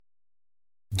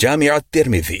Jami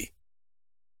at-Tirmidhī.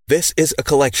 This is a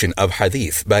collection of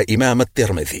hadith by Imām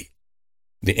at-Tirmidhī.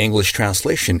 The English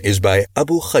translation is by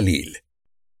Abu Khalil.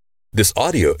 This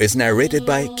audio is narrated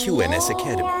by QNS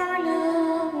Academy.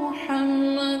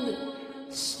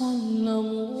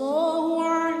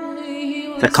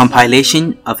 The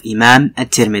compilation of Imām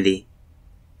at-Tirmidhī,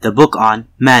 the book on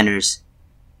manners,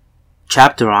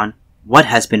 chapter on what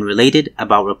has been related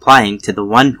about replying to the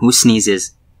one who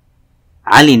sneezes.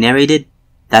 Ali narrated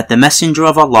that the Messenger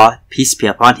of Allah, peace be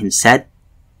upon him, said,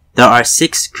 "There are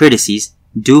 6 courtesies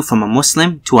due from a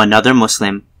Muslim to another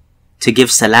Muslim: to give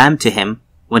salam to him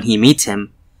when he meets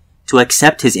him, to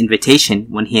accept his invitation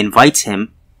when he invites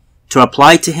him, to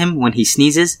reply to him when he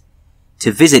sneezes,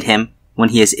 to visit him when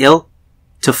he is ill,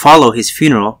 to follow his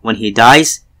funeral when he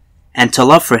dies, and to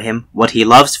love for him what he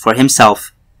loves for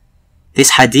himself."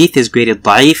 This hadith is graded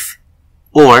da'if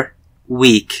or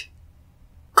weak.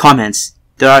 Comments: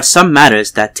 there are some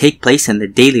matters that take place in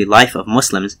the daily life of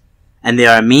Muslims, and they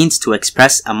are a means to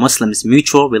express a Muslim's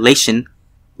mutual relation,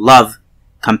 love,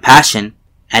 compassion,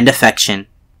 and affection.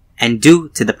 And due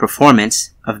to the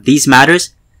performance of these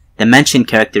matters, the mentioned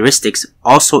characteristics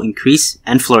also increase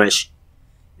and flourish.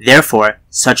 Therefore,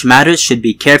 such matters should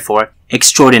be cared for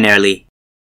extraordinarily.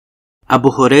 Abu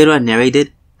Hurairah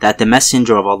narrated that the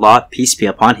Messenger of Allah, peace be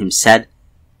upon him, said,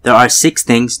 "There are 6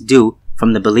 things due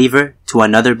from the believer to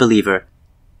another believer: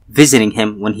 visiting him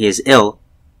when he is ill,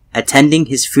 attending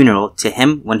his funeral to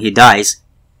him when he dies,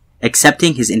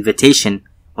 accepting his invitation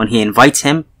when he invites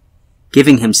him,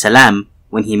 giving him salam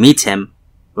when he meets him,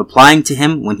 replying to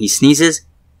him when he sneezes,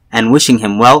 and wishing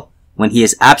him well when he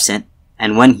is absent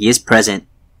and when he is present."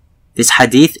 This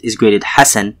hadith is graded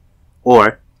Hasan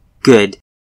or good.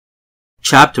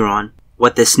 Chapter on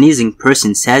what the sneezing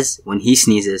person says when he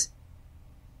sneezes.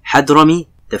 Hadrami,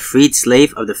 the freed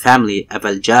slave of the family of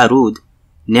Al-Jarud,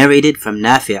 narrated from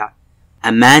Nafi',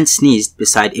 a man sneezed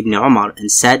beside Ibn Umar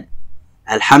and said,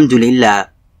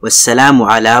 "Alhamdulillah, wassalamu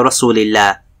ala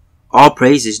Rasulillah. All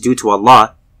praise is due to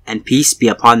Allah, and peace be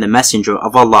upon the Messenger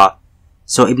of Allah."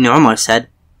 So Ibn Umar said,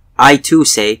 "I too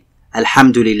say,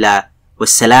 Alhamdulillah,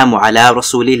 wassalamu ala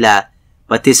Rasulillah,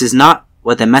 but this is not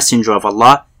what the Messenger of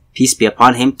Allah, peace be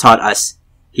upon him, taught us.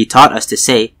 He taught us to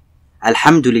say,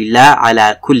 Alhamdulillah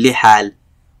ala kulli hal.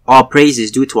 All praise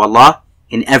is due to Allah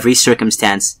in every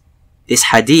circumstance."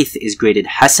 This hadith is graded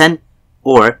Hasan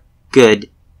or good.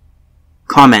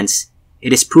 Comments: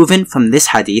 it is proven from this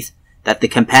hadith that the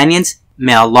companions,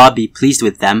 may Allah be pleased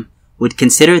with them, would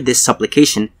consider this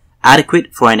supplication adequate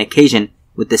for an occasion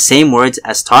with the same words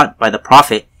as taught by the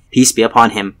Prophet, peace be upon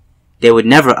him. They would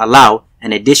never allow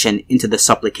an addition into the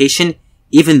supplication,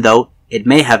 even though it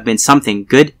may have been something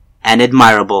good and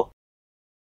admirable.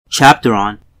 Chapter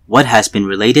on what has been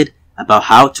related about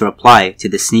how to reply to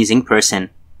the sneezing person.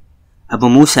 Abu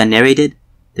Musa narrated,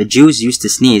 the Jews used to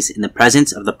sneeze in the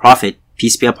presence of the Prophet,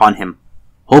 peace be upon him,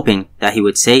 hoping that he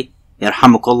would say,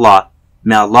 "Yarhamukullah,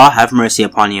 may Allah have mercy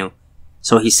upon you."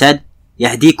 So he said,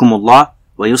 "Yahdikumullah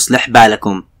wa yuslih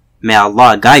balakum, may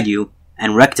Allah guide you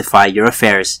and rectify your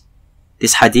affairs."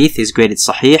 This hadith is graded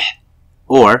Sahih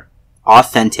or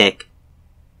authentic.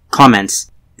 Comments: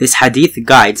 this hadith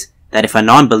guides that if a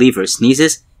non-believer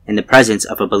sneezes in the presence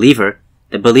of a believer,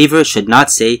 the believer should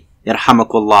not say,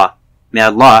 "Yarhamukullah, may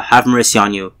Allah have mercy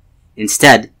on you."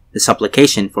 Instead, the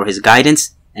supplication for his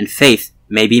guidance and faith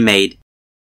may be made.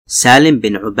 Salim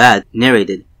bin Ubad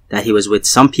narrated that he was with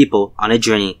some people on a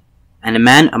journey, and a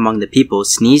man among the people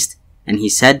sneezed, and he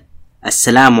said,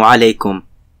 "Assalamu alaikum,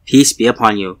 peace be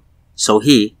upon you." So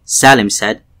he, Salim,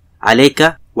 said,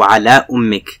 "Alayka wa ala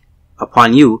ummik,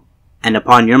 upon you and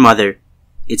upon your mother."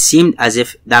 It seemed as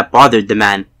if that bothered the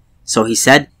man, so he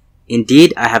said,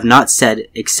 "Indeed, I have not said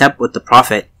except what the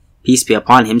Prophet, peace be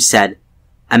upon him, said."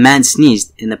 A man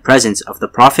sneezed in the presence of the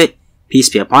Prophet, peace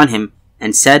be upon him,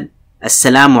 and said,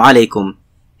 "Assalamu alaikum,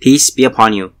 peace be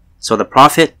upon you." So the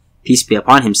Prophet, peace be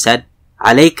upon him, said,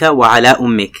 "Alayka wa ala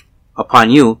ummik,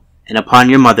 upon you and upon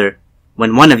your mother.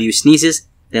 When one of you sneezes,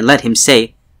 then let him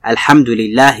say,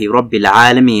 Alhamdulillahi Rabbil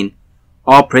Alameen.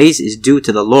 All praise is due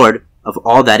to the Lord of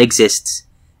all that exists.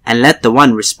 And let the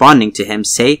one responding to him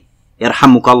say,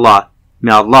 Yarhamukallah,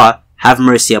 may Allah have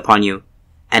mercy upon you.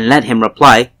 And let him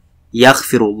reply,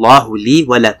 Yaghfirullahu li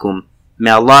wa lakum, may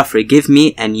Allah forgive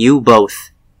me and you both."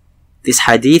 This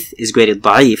hadith is graded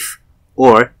da'if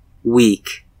or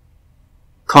weak.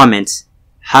 Comments: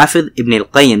 Hafidh Ibn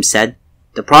al-Qayyim said,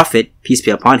 the Prophet, peace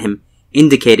be upon him,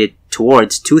 indicated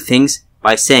towards 2 things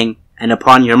by saying, "and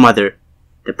upon your mother."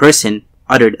 The person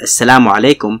uttered Assalamu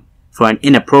alaikum for an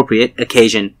inappropriate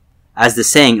occasion, as the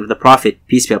saying of the Prophet,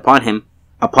 peace be upon him,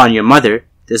 "upon your mother,"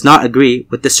 does not agree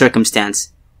with the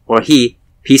circumstance, or he,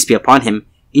 peace be upon him,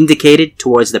 indicated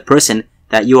towards the person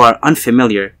that you are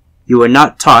unfamiliar, you were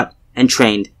not taught and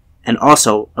trained, and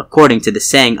also, according to the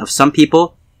saying of some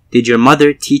people, did your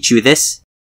mother teach you this?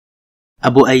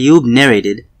 Abu Ayyub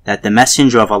narrated that the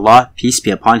Messenger of Allah, peace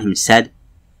be upon him, said,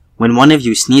 when one of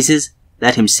you sneezes,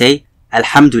 let him say,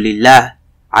 Alhamdulillah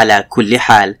ala kulli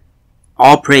hal.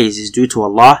 All praise is due to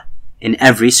Allah in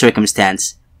every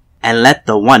circumstance. And let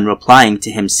the one replying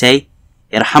to him say,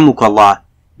 Irhamukallah,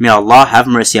 may Allah have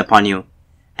mercy upon you.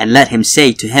 And let him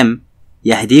say to him,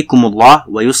 Yahdikumullah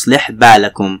wa yuslih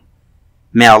balakum.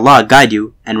 May Allah guide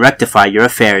you and rectify your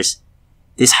affairs.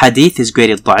 This hadith is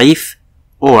graded da'if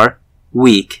or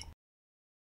weak.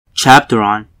 Chapter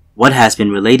on what has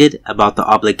been related about the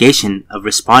obligation of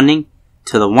responding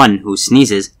to the one who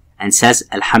sneezes and says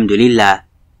Alhamdulillah.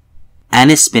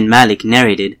 Anas bin Malik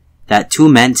narrated that two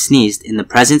men sneezed in the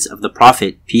presence of the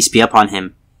Prophet, peace be upon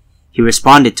him. He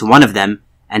responded to one of them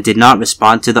and did not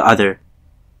respond to the other.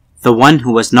 The one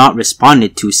who was not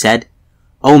responded to said,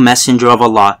 O Messenger of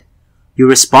Allah, you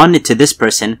responded to this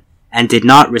person and did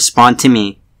not respond to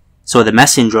me. So the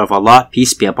Messenger of Allah,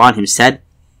 peace be upon him, said,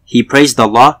 he praised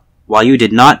Allah while you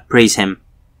did not praise him.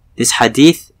 This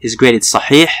hadith is graded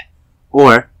sahih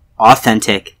or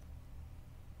authentic.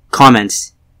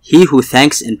 Comments. He who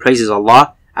thanks and praises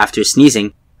Allah after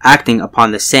sneezing, acting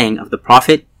upon the saying of the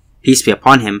Prophet, peace be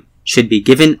upon him, should be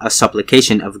given a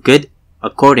supplication of good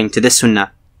according to the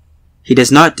Sunnah. He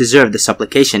does not deserve the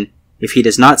supplication if he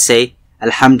does not say,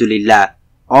 Alhamdulillah,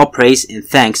 all praise and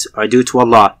thanks are due to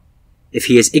Allah. If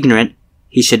he is ignorant,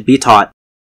 he should be taught.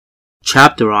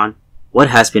 Chapter on what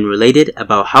has been related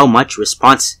about how much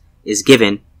response is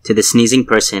given to the sneezing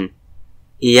person.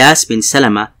 Iyas bin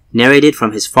Salama narrated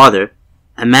from his father,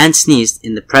 a man sneezed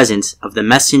in the presence of the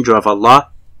Messenger of Allah,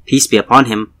 peace be upon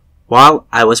him, while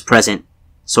I was present.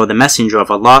 So the Messenger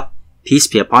of Allah, peace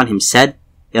be upon him, said,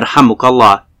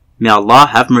 Irhamukallah, may Allah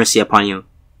have mercy upon you.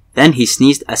 Then he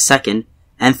sneezed a second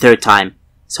and third time.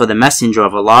 So the Messenger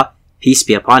of Allah, peace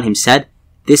be upon him, said,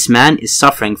 this man is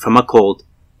suffering from a cold.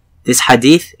 This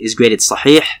hadith is graded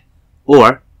sahih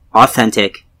or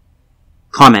authentic.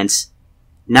 Comments.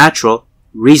 Natural,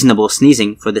 reasonable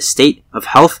sneezing for the state of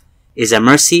health is a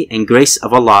mercy and grace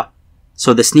of Allah.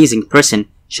 So the sneezing person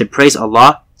should praise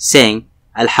Allah, saying,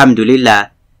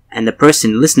 Alhamdulillah, and the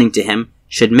person listening to him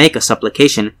should make a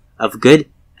supplication of good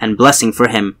and blessing for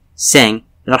him, saying,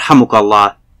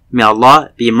 Yarhamukallah, may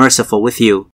Allah be merciful with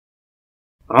you.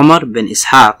 Umar bin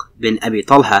Ishaq bin Abi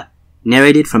Talha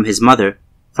narrated from his mother,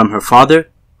 from her father,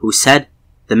 who said,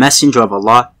 the Messenger of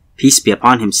Allah, peace be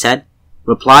upon him, said,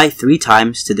 reply 3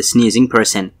 times to the sneezing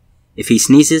person. If he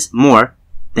sneezes more,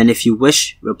 then if you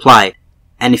wish, reply,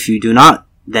 and if you do not,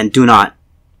 then do not.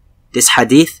 This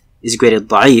hadith is graded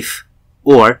da'if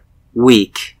or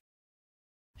weak.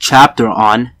 Chapter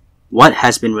on what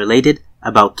has been related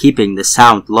about keeping the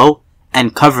sound low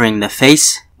and covering the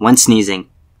face when sneezing.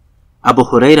 Abu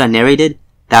Hurairah narrated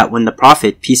that when the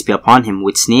Prophet, peace be upon him,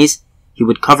 would sneeze, he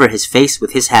would cover his face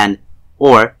with his hand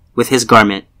or with his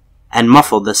garment and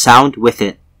muffle the sound with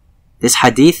it. This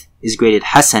hadith is graded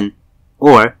hasan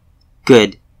or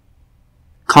good.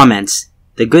 Comments.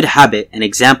 The good habit and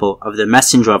example of the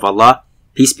Messenger of Allah,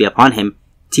 peace be upon him,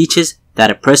 teaches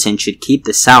that a person should keep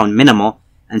the sound minimal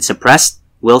and suppressed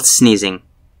whilst sneezing.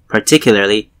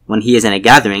 Particularly when he is in a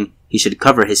gathering, he should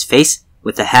cover his face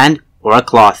with a hand or a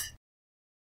cloth.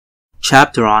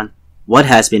 Chapter on what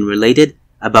has been related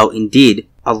about indeed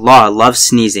Allah loves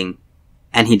sneezing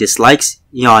and he dislikes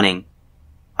yawning.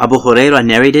 Abu Hurairah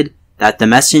narrated that the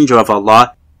Messenger of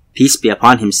Allah, peace be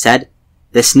upon him, said,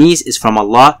 the sneeze is from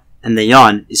Allah and the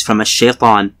yawn is from a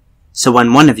shaitan. So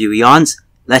when one of you yawns,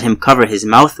 let him cover his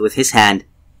mouth with his hand.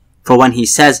 For when he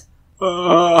says,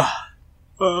 a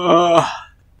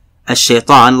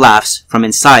shaitan laughs from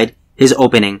inside his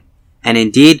opening. And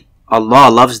indeed,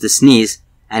 Allah loves the sneeze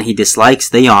and he dislikes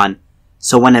the yawn.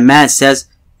 So when a man says,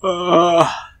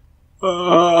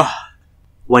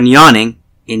 when yawning,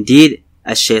 indeed,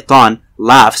 a shaitan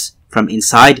laughs from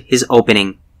inside his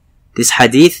opening. This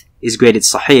hadith is graded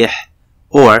sahih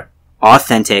or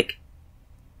authentic.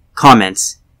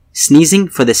 Comments. Sneezing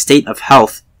for the state of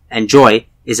health and joy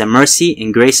is a mercy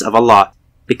and grace of Allah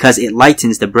because it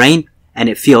lightens the brain and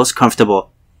it feels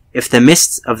comfortable. If the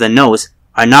mists of the nose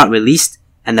are not released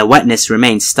and the wetness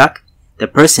remains stuck, the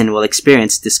person will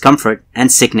experience discomfort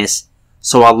and sickness.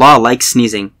 So Allah likes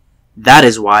sneezing. That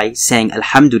is why saying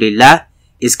Alhamdulillah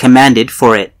is commanded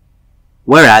for it.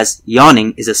 Whereas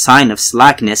yawning is a sign of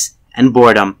slackness and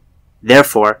boredom.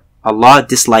 Therefore, Allah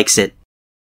dislikes it.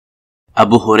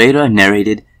 Abu Hurairah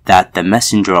narrated that the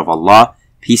Messenger of Allah,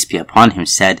 peace be upon him,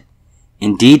 said,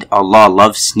 indeed Allah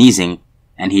loves sneezing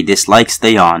and he dislikes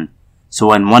the yawn. So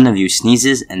when one of you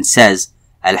sneezes and says,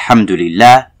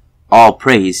 Alhamdulillah, all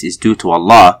praise is due to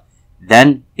Allah,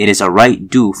 then it is a right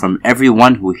due from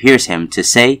everyone who hears him to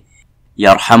say,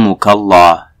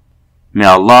 Yarhamukallah, may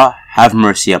Allah have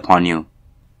mercy upon you.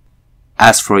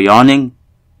 As for yawning,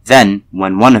 then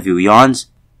when one of you yawns,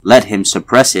 let him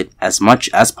suppress it as much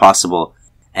as possible,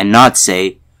 and not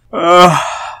say,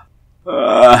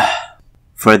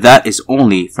 for that is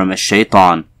only from a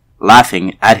shaitan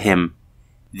laughing at him.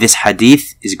 This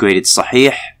hadith is graded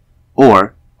sahih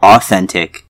or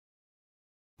authentic.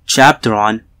 Chapter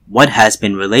on what has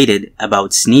been related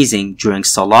about sneezing during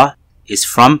salah is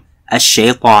from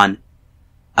as-Shaytan.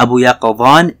 Abu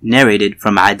Yaqadhan narrated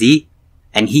from Adi,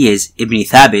 and he is Ibn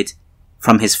Thabit,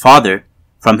 from his father,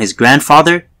 from his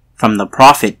grandfather, from the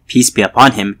Prophet, peace be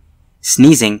upon him,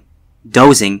 sneezing,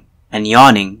 dozing, and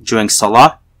yawning during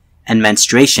salah, and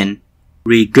menstruation,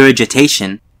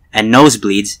 regurgitation, and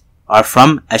nosebleeds are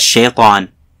from as-Shaytan.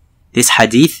 This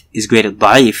hadith is graded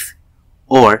da'if,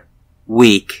 or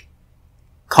weak.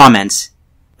 Comments.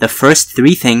 The first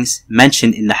three things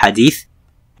mentioned in the hadith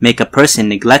make a person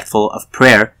neglectful of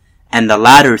prayer, and the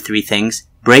latter three things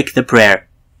break the prayer.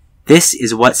 This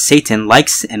is what Satan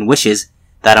likes and wishes,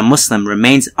 that a Muslim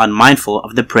remains unmindful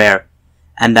of the prayer,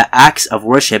 and the acts of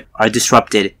worship are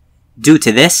disrupted. Due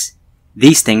to this,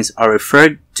 these things are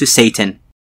referred to Satan.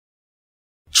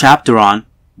 Chapter on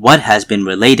what has been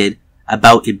related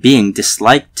about it being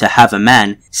disliked to have a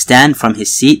man stand from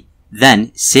his seat,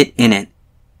 then sit in it.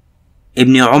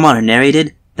 Ibn Umar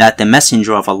narrated that the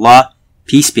Messenger of Allah,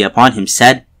 peace be upon him,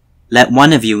 said, Let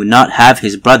one of you not have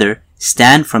his brother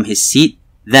stand from his seat,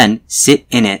 then sit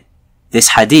in it. This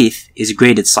hadith is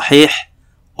graded sahih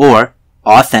or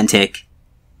authentic.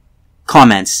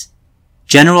 Comments.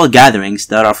 General gatherings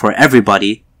that are for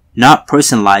everybody, not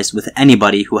personalized with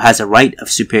anybody who has a right of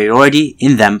superiority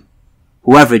in them.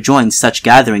 Whoever joins such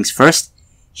gatherings first,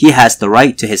 he has the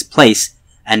right to his place,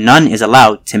 and none is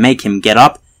allowed to make him get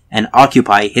up and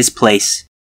occupy his place.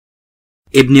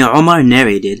 Ibn Umar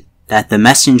narrated that the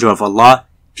Messenger of Allah,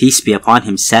 peace be upon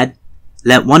him, said,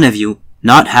 Let one of you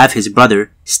not have his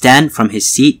brother stand from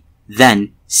his seat,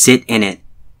 then sit in it.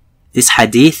 This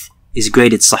hadith is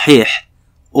graded sahih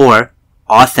or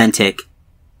authentic.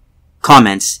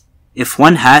 Comments. If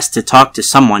one has to talk to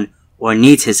someone or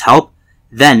needs his help,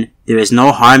 then there is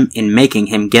no harm in making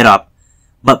him get up.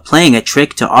 But playing a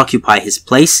trick to occupy his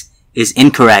place is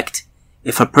incorrect.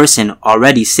 If a person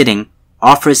already sitting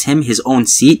offers him his own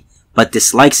seat but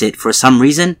dislikes it for some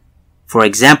reason, for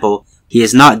example, he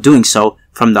is not doing so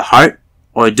from the heart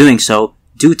or doing so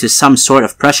due to some sort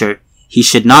of pressure, he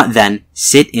should not then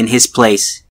sit in his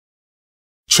place.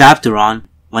 Chapter on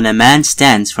when a man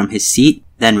stands from his seat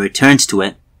then returns to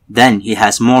it, then he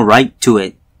has more right to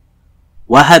it.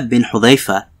 Wahab bin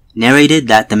Hudayfa narrated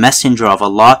that the Messenger of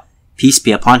Allah, peace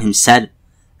be upon him, said,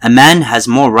 A man has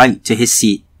more right to his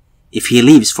seat. If he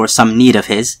leaves for some need of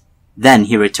his, then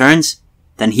he returns,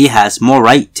 then he has more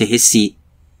right to his seat.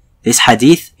 This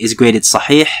hadith is graded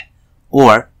sahih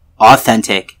or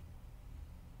authentic.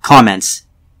 Comments.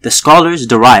 The scholars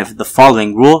derive the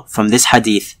following rule from this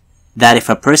hadith, that if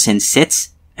a person sits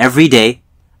every day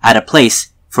at a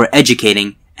place for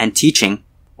educating and teaching,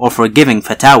 or for giving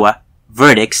fatwa,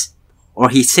 verdicts, or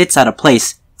he sits at a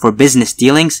place for business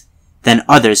dealings, then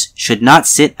others should not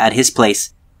sit at his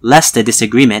place, lest a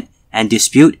disagreement and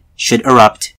dispute should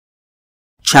erupt.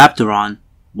 Chapter on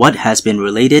what has been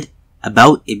related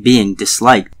about it being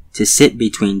disliked to sit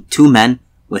between two men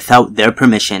without their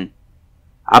permission.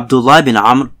 Abdullah bin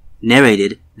Amr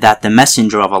narrated that the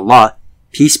Messenger of Allah,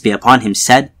 peace be upon him,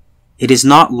 said, It is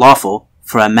not lawful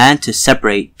for a man to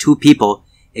separate two people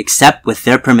except with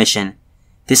their permission.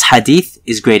 This hadith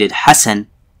is graded Hasan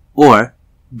or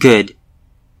good.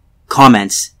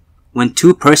 Comments. When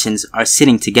two persons are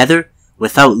sitting together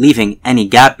without leaving any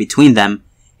gap between them,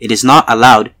 it is not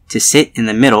allowed to sit in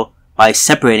the middle by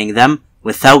separating them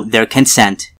without their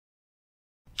consent.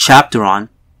 Chapter on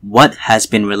what has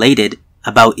been related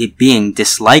about it being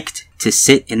disliked to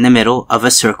sit in the middle of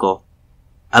a circle.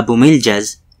 Abu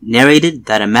Miljaz narrated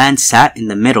that a man sat in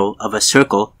the middle of a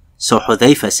circle, so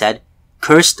Hudayfa said,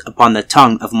 Cursed upon the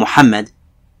tongue of Muhammad,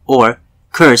 or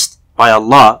cursed by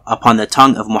Allah upon the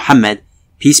tongue of Muhammad,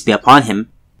 peace be upon him,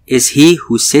 is he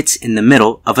who sits in the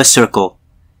middle of a circle.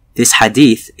 This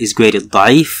hadith is graded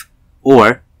da'if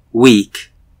or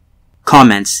weak.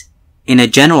 Comments. In a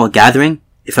general gathering,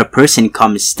 if a person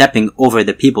comes stepping over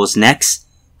the people's necks,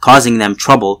 causing them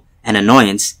trouble and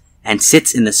annoyance, and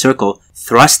sits in the circle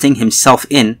thrusting himself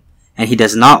in, and he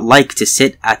does not like to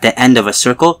sit at the end of a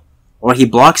circle, or he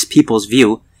blocks people's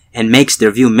view and makes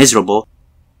their view miserable,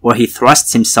 or he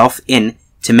thrusts himself in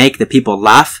to make the people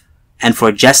laugh and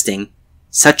for jesting,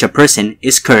 such a person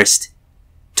is cursed.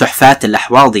 Tuhfat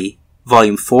al-Ahwadi,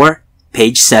 Volume 4,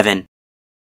 page 7.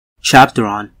 Chapter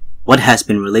on what has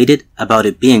been related about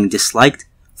it being disliked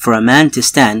for a man to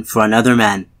stand for another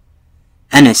man.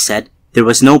 Anas said, there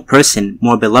was no person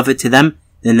more beloved to them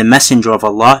than the Messenger of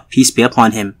Allah, peace be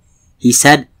upon him. He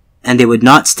said, and they would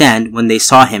not stand when they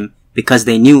saw him because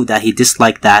they knew that he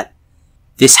disliked that.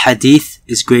 This hadith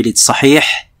is graded sahih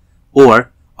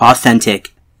or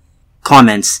authentic.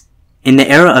 Comments. In the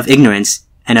era of ignorance,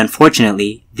 and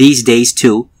unfortunately these days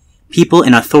too, people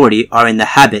in authority are in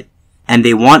the habit, and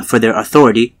they want for their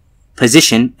authority,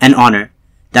 position, and honor,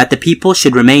 that the people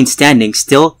should remain standing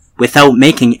still without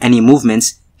making any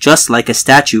movements, just like a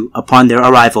statue upon their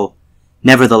arrival.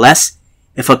 Nevertheless,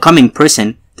 if a coming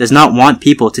person does not want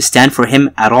people to stand for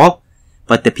him at all,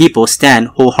 but the people stand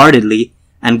wholeheartedly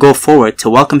and go forward to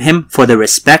welcome him for the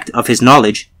respect of his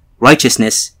knowledge,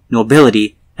 righteousness,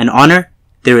 nobility, and honor,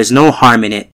 there is no harm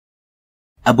in it.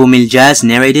 Abu Miljaz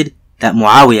narrated that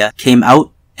Muawiyah came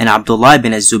out and Abdullah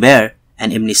bin az-Zubair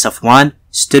and Ibn Safwan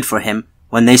stood for him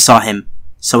when they saw him.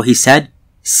 So he said,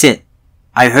 sit.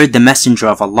 I heard the Messenger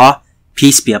of Allah,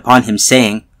 peace be upon him,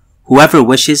 saying, whoever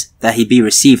wishes that he be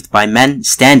received by men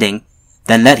standing,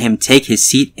 then let him take his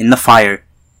seat in the fire.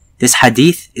 This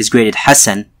hadith is graded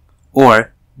Hasan,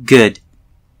 or good.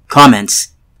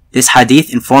 Comments. This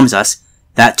hadith informs us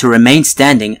that to remain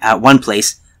standing at one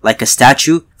place like a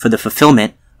statue for the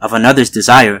fulfillment of another's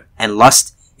desire and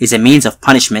lust is a means of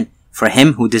punishment for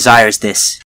him who desires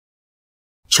this.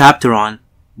 Chapter on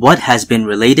what has been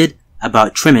related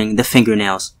about trimming the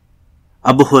fingernails.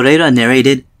 Abu Hurairah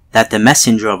narrated that the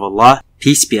Messenger of Allah,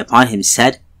 peace be upon him,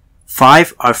 said,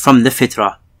 5 are from the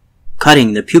fitrah: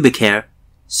 cutting the pubic hair,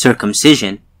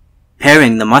 circumcision,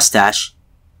 paring the mustache,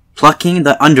 plucking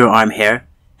the underarm hair,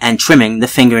 and trimming the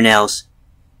fingernails.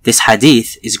 This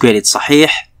hadith is graded sahih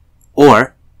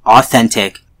or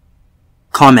authentic.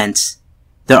 Comments.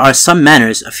 There are some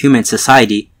manners of human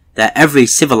society that every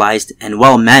civilized and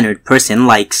well-mannered person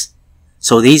likes.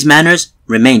 So these manners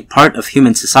remain part of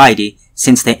human society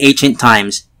since the ancient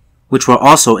times, which were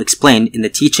also explained in the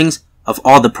teachings of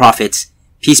all the prophets,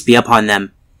 peace be upon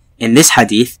them. In this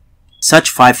hadith,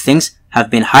 such 5 things have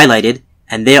been highlighted,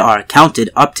 and they are counted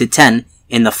up to 10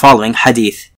 in the following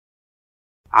hadith.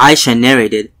 Aisha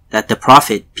narrated that the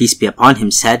Prophet, peace be upon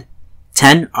him, said,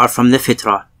 10 are from the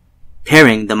fitrah: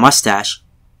 paring the mustache,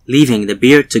 leaving the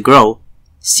beard to grow,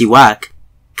 siwak,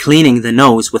 cleaning the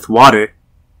nose with water,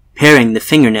 paring the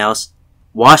fingernails,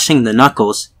 washing the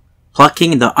knuckles,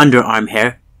 plucking the underarm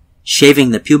hair,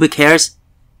 shaving the pubic hairs,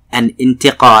 and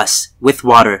intiqas with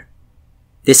water.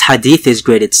 This hadith is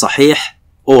graded sahih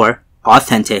or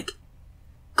authentic.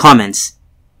 Comments.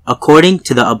 According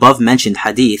to the above mentioned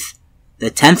hadith, the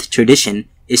 10th tradition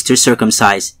is to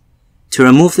circumcise. To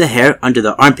remove the hair under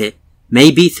the armpit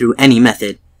may be through any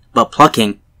method, but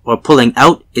plucking or pulling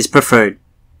out is preferred.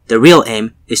 The real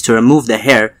aim is to remove the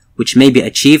hair, which may be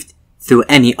achieved through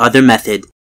any other method.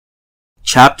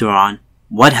 Chapter on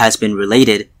what has been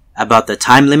related about the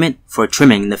time limit for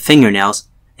trimming the fingernails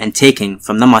and taking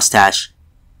from the mustache.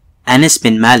 Anas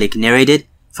bin Malik narrated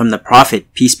from the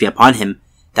Prophet, peace be upon him,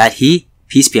 that he,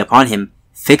 peace be upon him,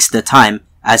 fixed the time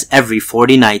as every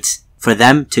 40 nights for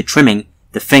them to trimming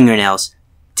the fingernails,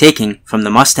 taking from the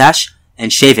mustache,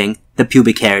 and shaving the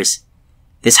pubic hairs.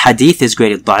 This hadith is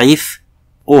graded da'if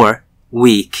or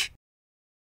weak.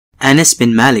 Anas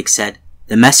bin Malik said,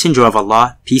 the Messenger of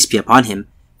Allah, peace be upon him,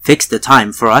 fixed the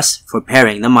time for us for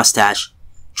paring the mustache,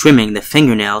 trimming the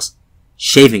fingernails,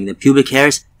 shaving the pubic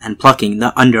hairs, and plucking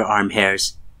the underarm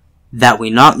hairs, that we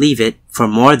not leave it for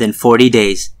more than 40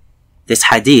 days. This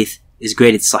hadith is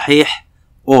graded sahih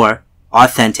or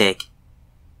authentic.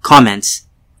 Comments.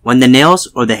 When the nails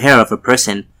or the hair of a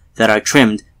person that are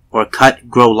trimmed or cut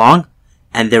grow long,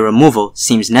 and their removal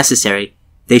seems necessary,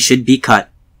 they should be cut,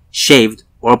 shaved,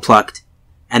 or plucked,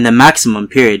 and the maximum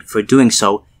period for doing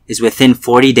so is within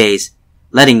 40 days.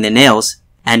 Letting the nails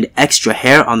and extra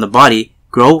hair on the body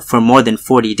grow for more than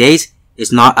 40 days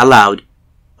is not allowed.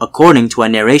 According to a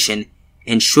narration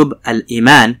in Shub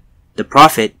al-Iman, the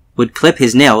Prophet would clip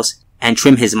his nails and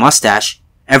trim his mustache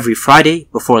every Friday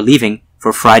before leaving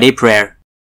for Friday prayer.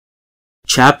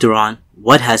 Chapter on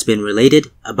what has been related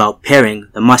about paring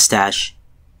the mustache.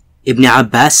 Ibn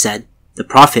Abbas said, the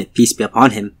Prophet, peace be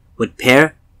upon him, would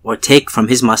pare or take from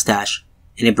his mustache,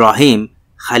 and Ibrahim,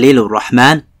 Khalilur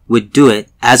Rahman, would do it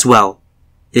as well.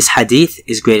 This hadith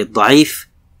is graded da'if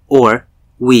or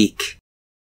weak.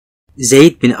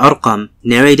 Zayd bin Arqam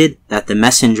narrated that the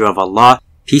Messenger of Allah,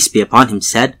 peace be upon him,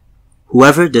 said,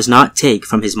 whoever does not take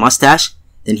from his mustache,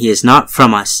 then he is not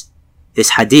from us.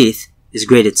 This hadith is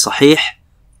graded sahih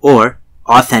or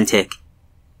authentic.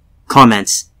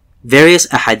 Comments. Various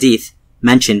ahadith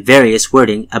mention various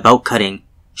wording about cutting,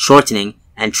 shortening,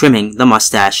 and trimming the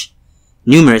mustache.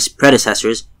 Numerous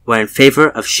predecessors were in favor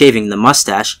of shaving the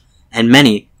mustache, and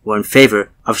many were in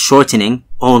favor of shortening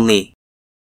only.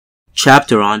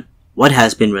 Chapter on what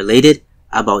has been related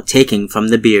about taking from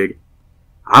the beard.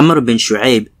 Amr bin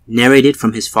Shu'aib narrated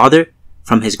from his father,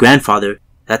 from his grandfather,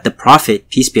 that the Prophet,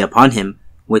 peace be upon him,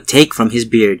 would take from his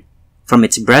beard, from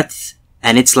its breadth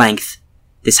and its length.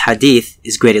 This hadith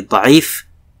is graded da'if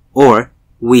or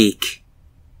weak.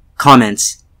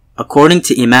 Comments. According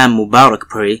to Imām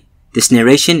Mubarakpuri, this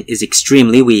narration is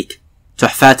extremely weak.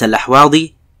 Tuhfat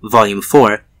al-Ahwadi, Volume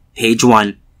 4, page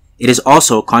 1. It is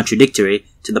also contradictory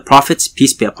to the Prophet's,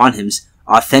 peace be upon him's,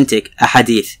 authentic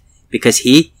ahadith, because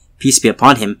he, peace be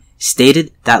upon him,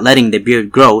 stated that letting the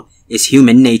beard grow is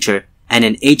human nature and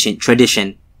an ancient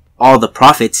tradition. All the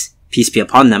Prophets, peace be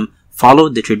upon them,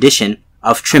 followed the tradition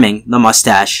of trimming the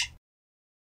mustache.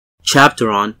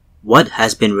 Chapter on what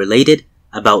has been related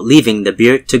about leaving the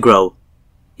beard to grow.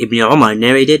 Ibn Umar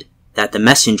narrated that the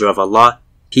Messenger of Allah,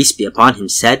 peace be upon him,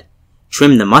 said,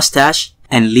 "Trim the mustache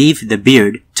and leave the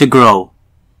beard to grow."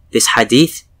 This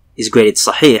hadith is graded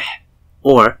sahih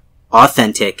or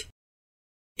authentic.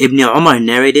 Ibn Umar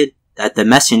narrated that the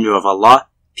Messenger of Allah,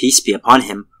 peace be upon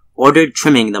him, ordered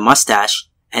trimming the mustache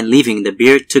and leaving the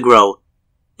beard to grow.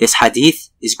 This hadith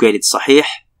is graded sahih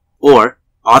or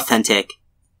authentic.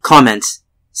 Comments.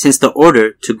 Since the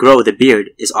order to grow the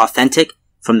beard is authentic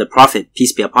from the Prophet,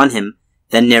 peace be upon him,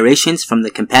 then narrations from the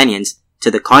companions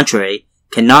to the contrary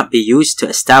cannot be used to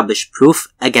establish proof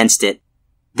against it.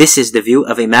 This is the view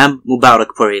of Imām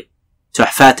Mubarakpuri.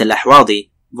 Tuhfat al-Ahwadi,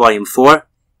 Volume 4,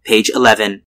 page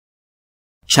 11.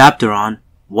 Chapter on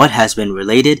what has been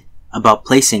related about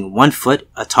placing one foot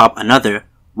atop another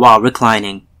while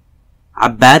reclining.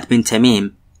 Abbad bin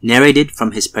Tamim narrated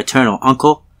from his paternal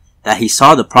uncle that he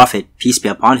saw the Prophet, peace be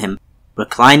upon him,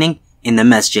 reclining in the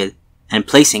masjid and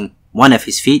placing one of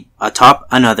his feet atop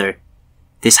another.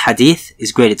 This hadith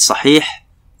is graded sahih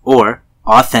or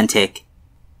authentic.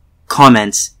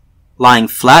 Comments. Lying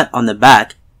flat on the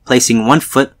back, placing one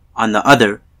foot on the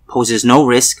other poses no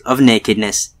risk of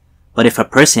nakedness, but if a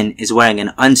person is wearing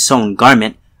an unsewn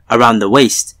garment around the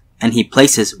waist and he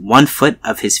places one foot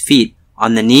of his feet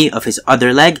on the knee of his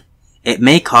other leg, it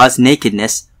may cause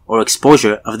nakedness or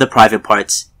exposure of the private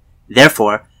parts.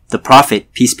 Therefore, the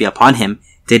Prophet, peace be upon him,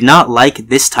 did not like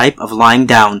this type of lying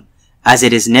down, as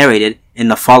it is narrated in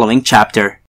the following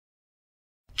chapter.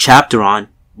 Chapter on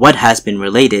what has been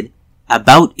related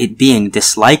about it being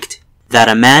disliked that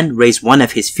a man raise one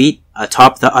of his feet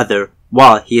atop the other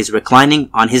while he is reclining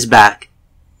on his back.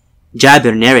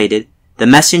 Jabir narrated, the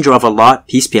Messenger of Allah,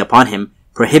 peace be upon him,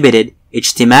 prohibited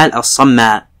ijtimal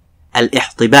al-samma,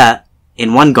 al-ihtiba,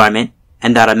 in one garment,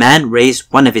 and that a man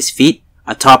raise one of his feet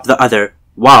atop the other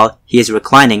while he is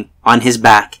reclining on his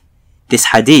back. This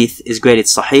hadith is graded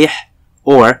sahih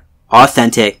or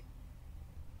authentic.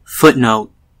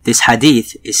 Footnote. This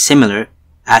hadith is similar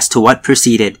as to what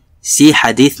preceded. See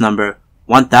hadith number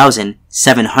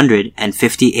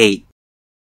 1758.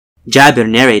 Jabir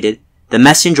narrated, the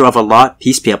Messenger of Allah,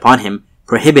 peace be upon him,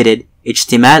 prohibited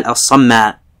ijtimal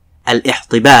al-samma,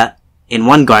 al-ihtiba, in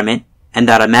one garment, and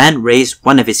that a man raise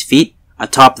one of his feet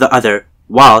atop the other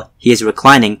while he is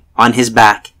reclining on his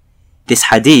back. This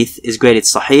hadith is graded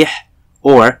sahih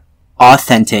or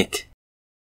authentic.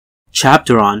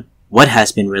 Chapter on what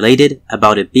has been related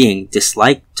about it being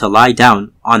disliked to lie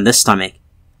down on the stomach.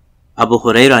 Abu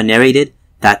Hurairah narrated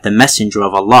that the Messenger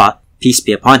of Allah, peace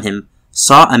be upon him,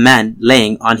 saw a man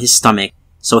laying on his stomach.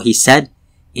 So he said,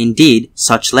 indeed,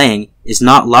 such laying is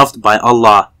not loved by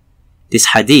Allah. This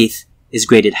hadith is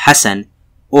graded hasan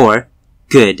or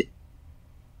good.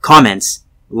 Comments.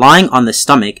 Lying on the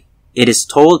stomach, it is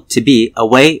told to be a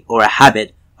way or a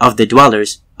habit of the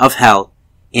dwellers of hell,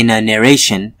 in a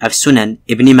narration of Sunan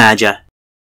Ibn Majah.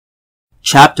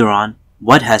 Chapter on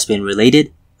what has been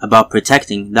related about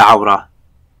protecting the awrah.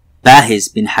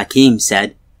 Bahiz bin Hakim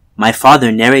said, my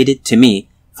father narrated to me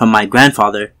from my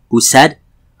grandfather, who said,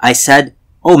 I said,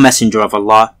 O Messenger of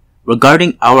Allah,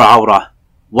 regarding our awrah,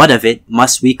 what of it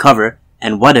must we cover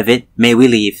and what of it may we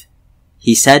leave?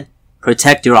 He said,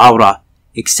 protect your awrah,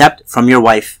 except from your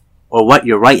wife, or what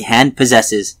your right hand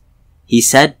possesses. He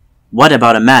said, what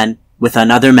about a man with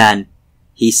another man?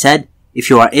 He said, if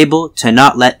you are able to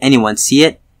not let anyone see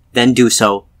it, then do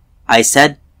so. I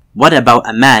said, what about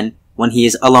a man when he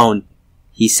is alone?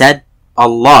 He said,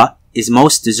 Allah is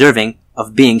most deserving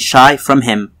of being shy from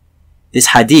him. This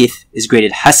hadith is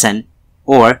graded hasan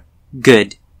or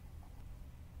good.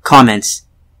 Comments.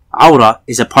 Awra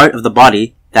is a part of the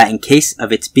body that in case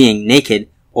of its being naked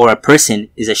or a person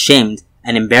is ashamed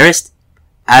and embarrassed,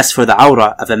 as for the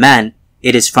awra of a man,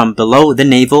 it is from below the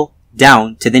navel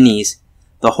down to the knees.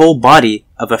 The whole body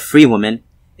of a free woman,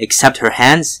 except her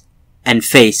hands and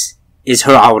face, is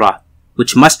her awra,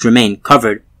 which must remain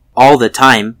covered all the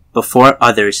time before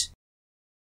others.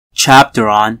 Chapter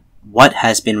on what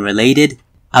has been related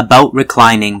about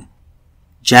reclining.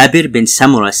 Jabir bin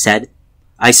Samurah said,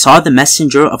 I saw the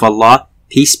Messenger of Allah,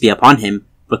 peace be upon him,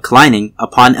 reclining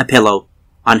upon a pillow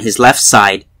on his left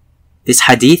side. This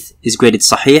hadith is graded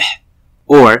sahih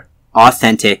or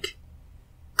authentic.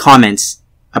 Comments.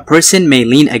 A person may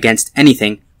lean against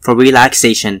anything for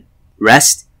relaxation,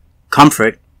 rest,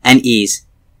 comfort, and ease.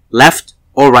 Left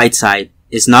or right side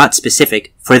is not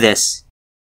specific for this.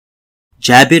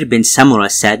 Jabir bin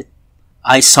Samurah said,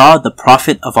 I saw the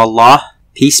Prophet of Allah,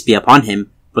 peace be upon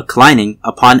him, reclining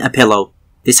upon a pillow.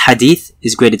 This hadith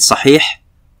is graded sahih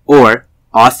or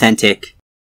authentic.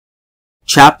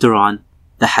 Chapter on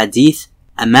the hadith,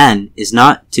 a man is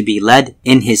not to be led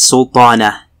in his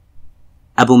sultanah.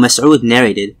 Abu Mas'ud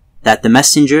narrated that the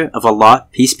Messenger of Allah,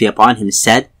 peace be upon him,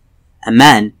 said, a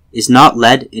man is not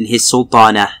led in his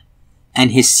sultanah, and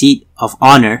his seat of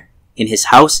honor in his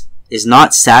house is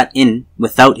not sat in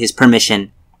without his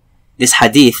permission. This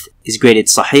hadith is graded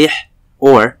sahih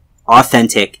or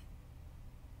authentic.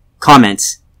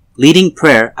 Comments. Leading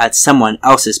prayer at someone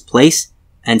else's place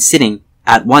and sitting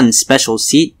at one's special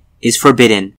seat is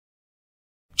forbidden.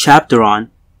 Chapter on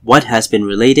what has been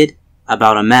related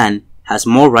about a man has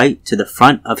more right to the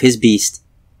front of his beast.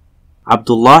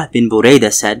 Abdullah bin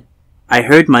Buraydah said, I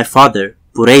heard my father,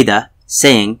 Buraydah,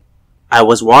 saying, I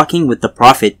was walking with the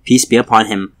Prophet, peace be upon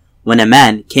him, when a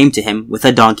man came to him with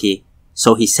a donkey.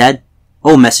 So he said,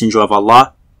 O Messenger of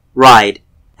Allah, ride.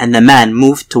 And the man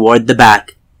moved toward the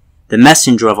back. The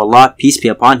Messenger of Allah, peace be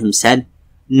upon him, said,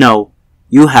 No,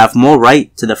 you have more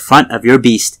right to the front of your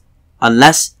beast,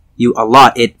 unless you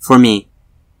allot it for me.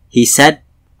 He said,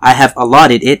 I have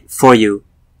allotted it for you.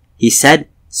 He said,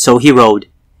 so he rode.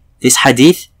 This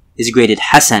hadith is graded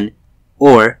Hasan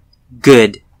or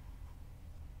good.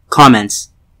 Comments.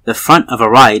 The front of a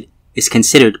ride is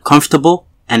considered comfortable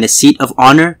and a seat of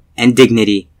honor and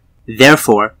dignity.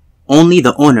 Therefore, only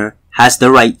the owner has the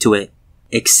right to it,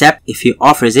 except if he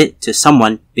offers it to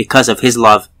someone because of his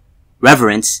love,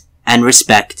 reverence, and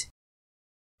respect.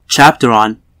 Chapter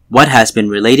on what has been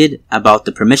related about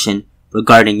the permission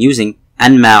regarding using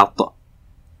an-malt.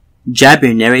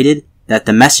 Jabir narrated that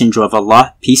the Messenger of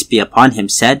Allah, peace be upon him,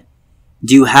 said,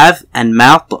 Do you have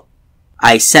an-malt?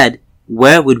 I said,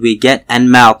 Where would we get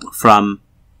an-malt from?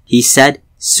 He said,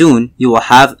 Soon you will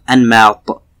have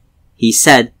an-malt. He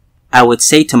said, I would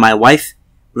say to my wife,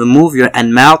 Remove your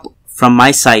an-malt from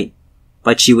my sight.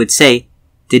 But she would say,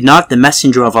 Did not the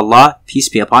Messenger of Allah, peace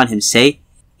be upon him, say,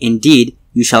 Indeed,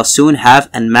 you shall soon have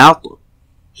an-malt?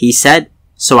 He said,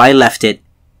 So I left it.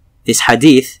 This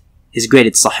hadith is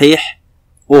graded sahih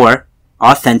or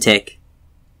authentic.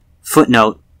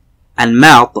 Footnote.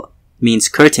 An-malt means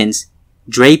curtains,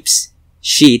 drapes,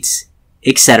 sheets,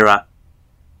 etc.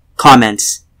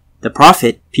 Comments. The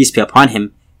Prophet, peace be upon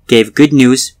him, gave good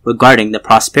news regarding the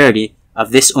prosperity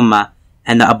of this ummah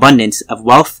and the abundance of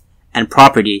wealth and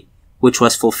property, which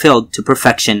was fulfilled to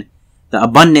perfection. The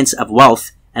abundance of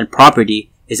wealth and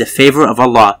property is a favor of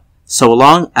Allah, so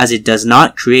long as it does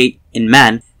not create in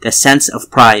man the sense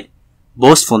of pride,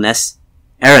 boastfulness,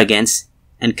 arrogance,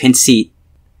 and conceit,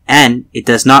 and it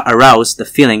does not arouse the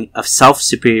feeling of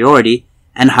self-superiority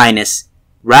and highness.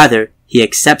 Rather, he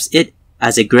accepts it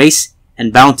as a grace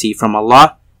and bounty from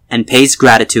Allah and pays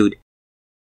gratitude.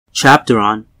 Chapter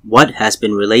on what has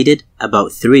been related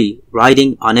about 3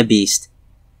 riding on a beast.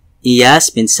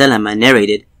 Iyas bin Salama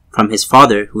narrated from his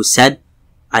father, who said,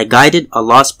 I guided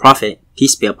Allah's Prophet,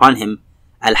 peace be upon him,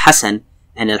 Al-Hasan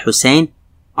and Al-Husayn,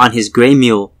 on his grey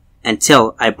mule,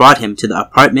 until I brought him to the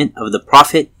apartment of the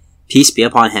Prophet, peace be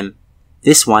upon him.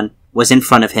 This one was in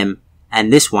front of him,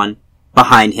 and this one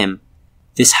behind him.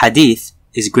 This hadith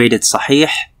is graded sahih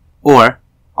or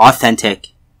authentic.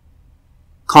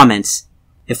 Comments.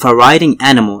 If a riding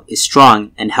animal is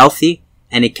strong and healthy,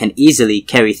 and it can easily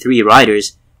carry 3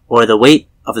 riders, or the weight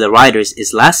of the riders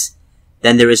is less,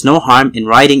 then there is no harm in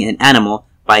riding an animal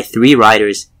by 3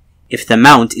 riders. If the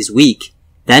mount is weak,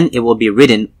 then it will be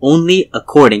ridden only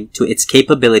according to its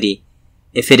capability.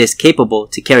 If it is capable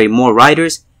to carry more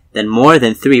riders, then more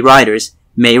than 3 riders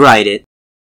may ride it.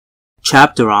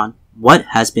 Chapter on what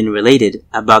has been related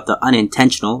about the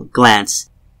unintentional glance.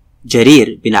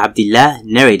 Jarir bin Abdullah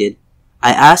narrated,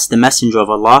 I asked the Messenger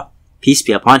of Allah, peace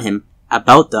be upon him,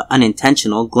 about the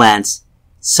unintentional glance.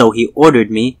 So he ordered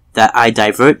me that I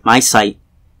divert my sight.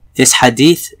 This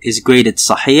hadith is graded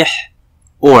sahih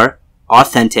or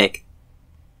authentic.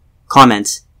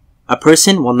 Comments. A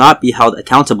person will not be held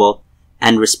accountable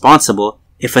and responsible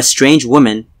if a strange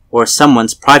woman or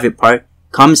someone's private part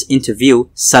comes into view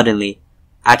suddenly,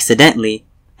 accidentally,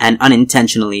 and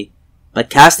unintentionally, but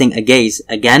casting a gaze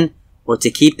again or to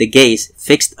keep the gaze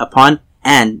fixed upon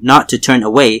and not to turn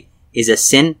away is a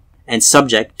sin and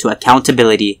subject to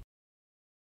accountability.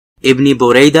 Ibn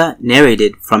Buraydah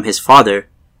narrated from his father,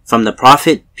 from the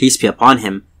Prophet, peace be upon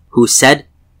him, who said,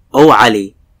 O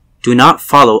Ali, do not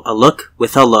follow a look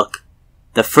with a look.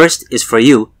 The first is for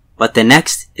you, but the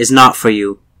next is not for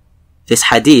you. This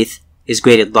hadith is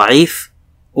graded da'if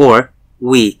or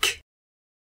weak.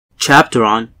 Chapter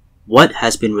on what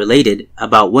has been related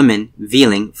about women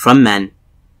veiling from men.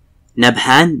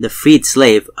 Nabhan, the freed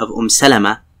slave of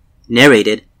Salama,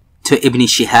 narrated to Ibn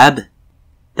Shihab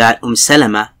that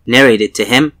Salama narrated to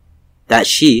him that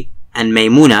she and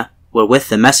Maymuna were with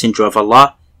the Messenger of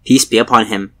Allah, peace be upon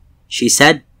him. She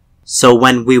said, so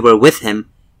when we were with him,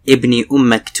 Ibn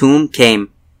Maktoum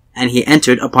came, and he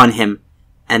entered upon him,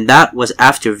 and that was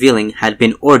after veiling had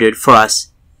been ordered for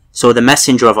us. So the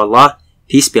Messenger of Allah,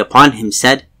 peace be upon him,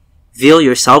 said, veil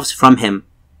yourselves from him.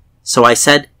 So I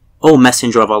said, O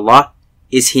Messenger of Allah,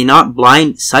 is he not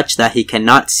blind such that he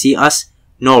cannot see us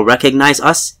nor recognize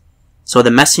us? So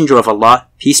the Messenger of Allah,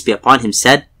 peace be upon him,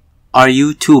 said, are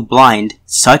you too blind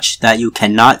such that you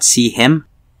cannot see him?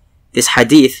 This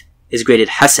hadith is graded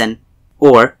Hasan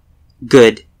or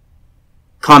good.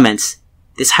 Comments.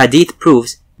 This hadith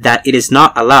proves that it is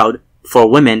not allowed for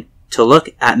women to look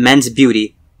at men's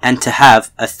beauty and to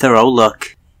have a thorough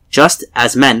look, just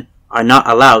as men are not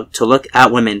allowed to look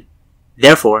at women.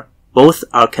 Therefore, both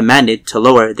are commanded to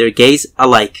lower their gaze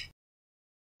alike.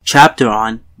 Chapter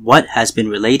on what has been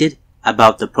related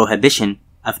about the prohibition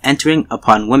of entering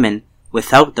upon women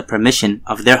without the permission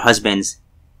of their husbands.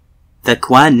 The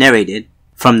Quran narrated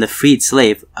from the freed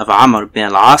slave of Amr bin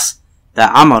al-As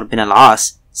that Amr bin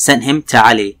al-As sent him to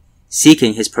Ali,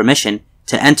 seeking his permission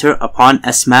to enter upon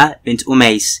Asma bint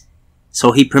Umays.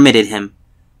 So he permitted him.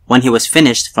 When he was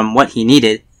finished from what he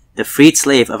needed, the freed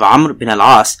slave of Amr bin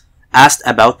al-As asked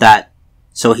about that.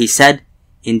 So he said,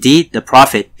 indeed the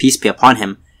Prophet, peace be upon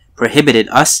him, prohibited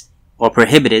us or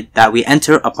prohibited that we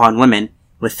enter upon women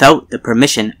without the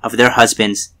permission of their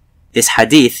husbands. This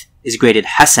hadith is graded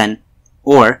Hasan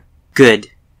or good.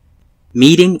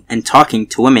 Meeting and talking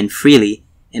to women freely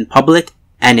in public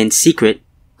and in secret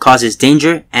causes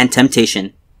danger and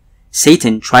temptation.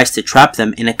 Satan tries to trap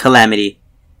them in a calamity.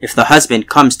 If the husband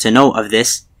comes to know of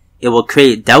this, it will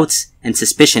create doubts and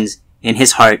suspicions in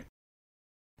his heart.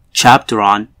 Chapter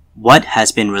on what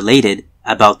has been related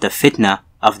about the fitna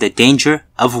of the danger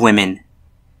of women.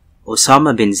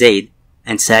 Osama bin Zayd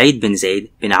and Sa'id bin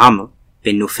Zayd bin Amr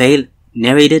bin Nufail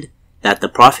narrated that the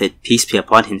Prophet, peace be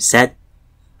upon him, said,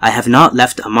 I have not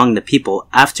left among the people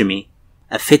after me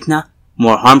a fitna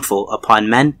more harmful upon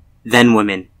men than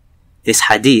women. This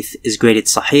hadith is graded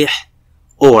sahih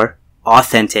or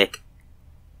authentic.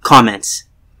 Comments.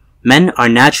 Men are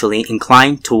naturally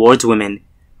inclined towards women.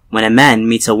 When a man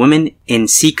meets a woman in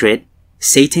secret,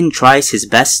 Satan tries his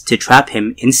best to trap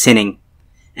him in sinning.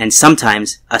 And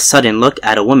sometimes a sudden look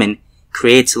at a woman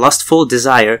creates lustful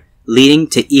desire leading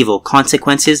to evil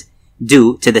consequences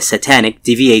due to the satanic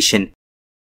deviation.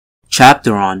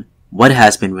 Chapter on what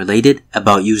has been related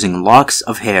about using locks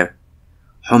of hair.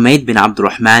 Humayd bin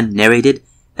Abdurrahman narrated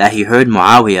that he heard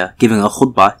Muawiyah giving a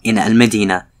khutbah in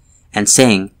Al-Medina and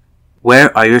saying,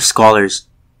 Where are your scholars,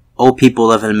 O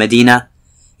people of Al-Medina?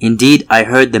 Indeed, I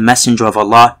heard the Messenger of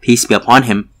Allah, peace be upon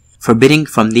him, forbidding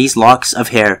from these locks of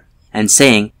hair and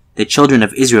saying, the children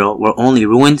of Israel were only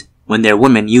ruined when their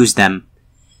women used them.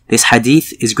 This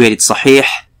hadith is graded sahih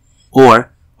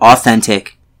or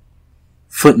authentic.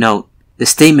 Footnote. The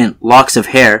statement locks of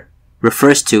hair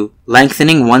refers to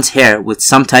lengthening one's hair with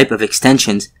some type of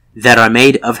extensions that are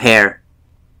made of hair.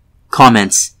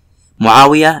 Comments.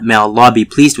 Muawiyah, may Allah be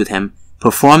pleased with him,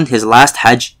 performed his last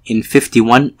Hajj in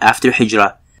 51 after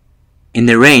Hijrah. In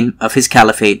the reign of his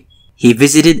caliphate, he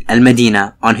visited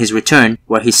Al-Medina on his return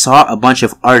where he saw a bunch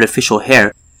of artificial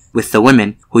hair with the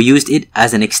women who used it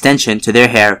as an extension to their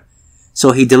hair.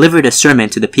 So he delivered a sermon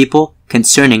to the people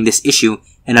concerning this issue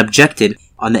and objected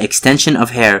on the extension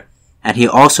of hair, and he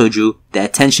also drew the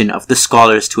attention of the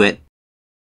scholars to it.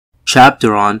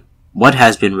 Chapter on what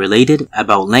has been related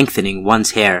about lengthening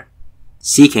one's hair,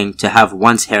 seeking to have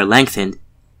one's hair lengthened,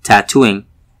 tattooing,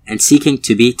 and seeking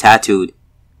to be tattooed.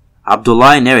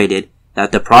 Abdullah narrated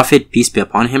that the Prophet, peace be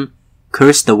upon him,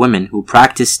 cursed the women who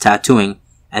practice tattooing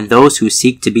and those who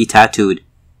seek to be tattooed.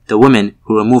 the women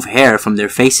who remove hair from their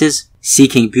faces,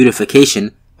 seeking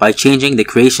beautification by changing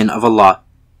the creation of Allah.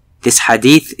 This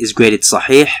hadith is graded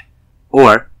sahih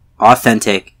or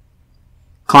authentic.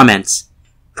 Comments.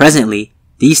 Presently,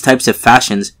 these types of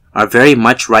fashions are very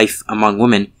much rife among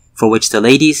women, for which the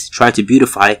ladies try to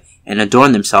beautify and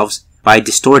adorn themselves by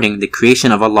distorting the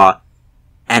creation of Allah,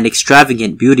 and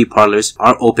extravagant beauty parlors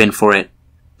are open for it.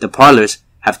 The parlors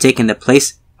have taken the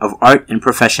place of art and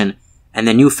profession, and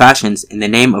the new fashions in the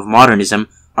name of modernism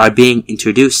are being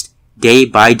introduced day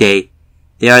by day.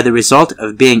 They are the result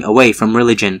of being away from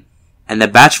religion, and the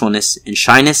bashfulness and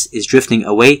shyness is drifting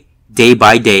away day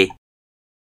by day.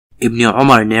 Ibn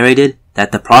Umar narrated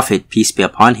that the Prophet, peace be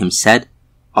upon him, said,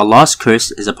 Allah's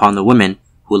curse is upon the woman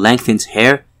who lengthens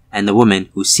hair, and the woman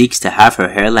who seeks to have her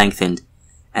hair lengthened,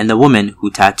 and the woman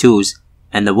who tattoos,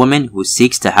 and the woman who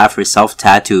seeks to have herself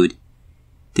tattooed.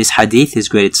 This hadith is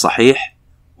graded sahih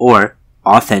or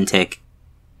authentic.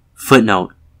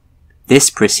 Footnote. This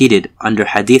proceeded under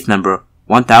hadith number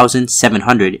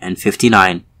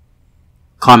 1759.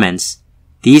 Comments.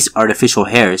 These artificial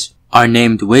hairs are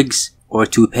named wigs or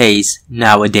toupees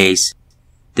nowadays.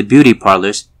 The beauty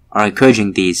parlors are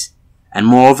encouraging these, and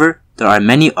moreover, there are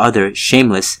many other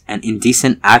shameless and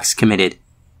indecent acts committed,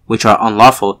 which are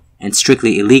unlawful and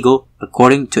strictly illegal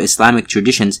according to Islamic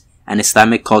traditions and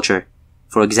Islamic culture.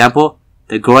 For example,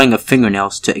 the growing of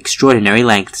fingernails to extraordinary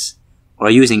lengths, or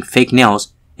using fake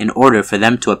nails in order for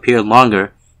them to appear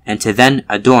longer and to then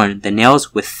adorn the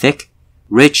nails with thick,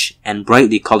 rich, and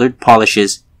brightly colored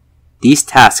polishes. These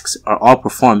tasks are all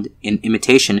performed in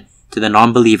imitation to the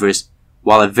non-believers,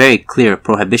 while a very clear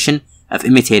prohibition of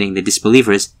imitating the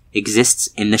disbelievers exists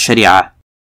in the Sharia.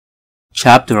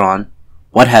 Chapter on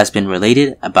what has been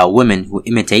related about women who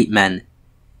imitate men.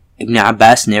 Ibn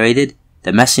Abbas narrated,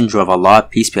 the Messenger of Allah,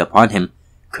 peace be upon him,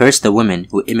 cursed the women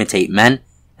who imitate men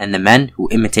and the men who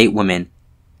imitate women.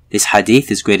 This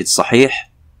hadith is graded sahih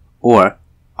or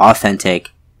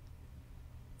authentic.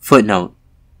 Footnote.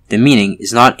 The meaning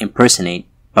is not impersonate,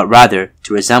 but rather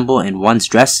to resemble in one's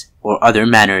dress or other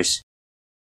manners.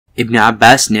 Ibn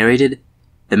Abbas narrated,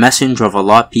 the Messenger of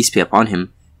Allah, peace be upon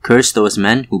him, cursed those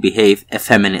men who behave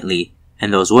effeminately,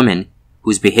 and those women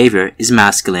whose behavior is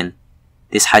masculine.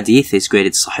 This hadith is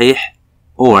graded sahih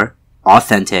or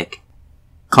authentic.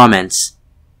 Comments.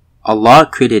 Allah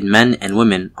created men and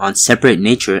women on separate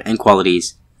nature and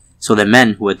qualities, so the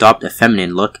men who adopt a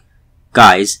feminine look,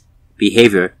 guise,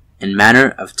 behavior, and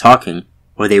manner of talking,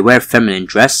 or they wear feminine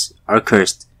dress, are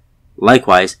cursed.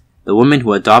 Likewise, the women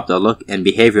who adopt a look and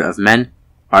behavior of men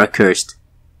are cursed.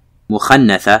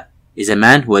 Mukhannatha is a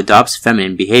man who adopts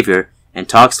feminine behavior and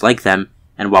talks like them,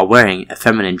 and while wearing a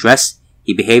feminine dress,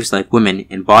 he behaves like women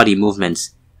in body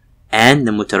movements. And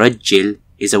the mutarajjil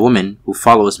is a woman who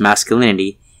follows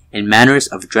masculinity in manners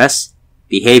of dress,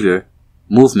 behavior,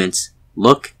 movements,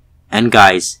 look, and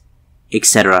guise,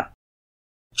 etc.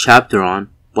 Chapter on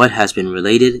what has been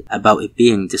related about it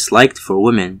being disliked for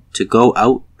women to go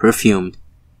out perfumed.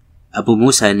 Abu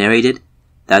Musa narrated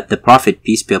that the Prophet,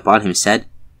 peace be upon him, said,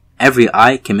 every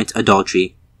eye commits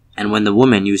adultery, and when the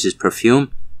woman uses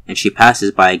perfume and she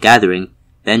passes by a gathering,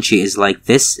 then she is like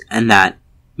this and that,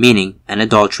 meaning an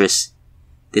adulteress.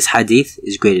 This hadith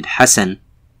is graded hasan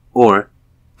or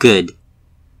good.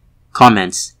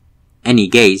 Comments. Any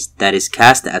gaze that is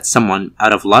cast at someone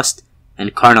out of lust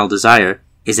and carnal desire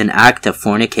is an act of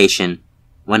fornication.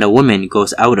 When a woman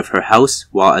goes out of her house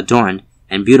while adorned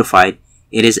and beautified,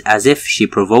 it is as if she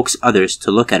provokes others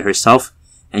to look at herself,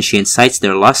 and she incites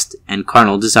their lust and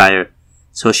carnal desire,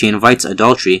 so she invites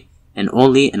adultery, and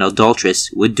only an adulteress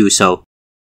would do so.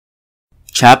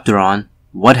 Chapter on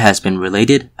what has been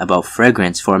related about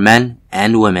fragrance for men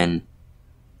and women.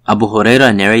 Abu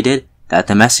Hurairah narrated that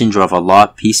the Messenger of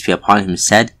Allah, peace be upon him,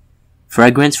 said,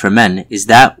 fragrance for men is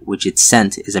that which its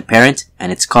scent is apparent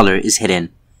and its color is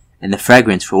hidden, and the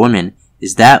fragrance for women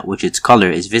is that which its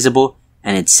color is visible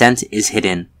and its scent is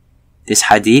hidden. This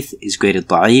hadith is graded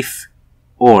da'if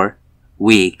or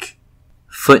weak.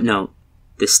 Footnote.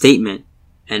 The statement,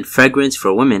 and fragrance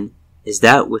for women is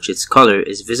that which its color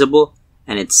is visible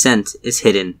and its scent is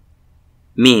hidden,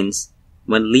 means,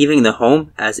 when leaving the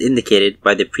home as indicated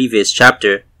by the previous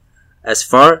chapter, as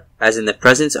far as in the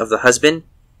presence of the husband,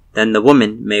 then the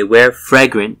woman may wear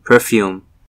fragrant perfume.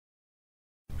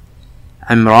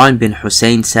 Imran bin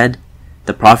Hussein said,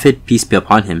 the Prophet, peace be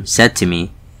upon him, said to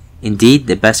me, indeed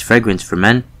the best fragrance for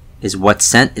men is what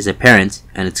scent is apparent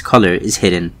and its color is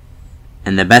hidden,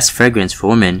 and the best fragrance for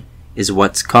women is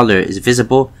what color is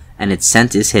visible and its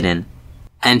scent is hidden.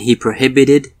 And he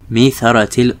prohibited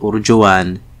mitharatil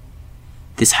urjuwan.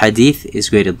 This hadith is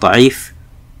graded da'if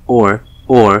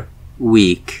or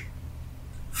weak.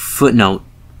 Footnote: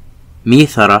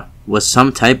 Mithara was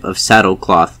some type of saddle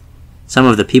cloth. Some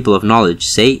of the people of knowledge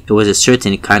say it was a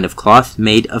certain kind of cloth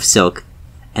made of silk,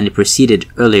 and it preceded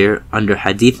earlier under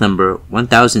hadith number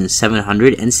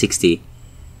 1760.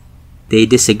 They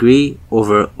disagree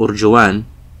over urjuwan,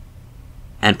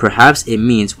 and perhaps it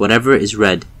means whatever is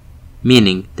red,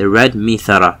 meaning the red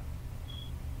mithara.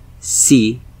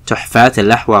 See Tuhfat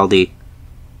al-Ahwadi.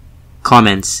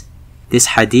 Comments: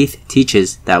 This hadith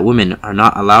teaches that women are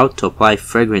not allowed to apply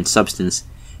fragrant substance,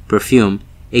 perfume,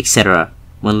 etc.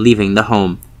 when leaving the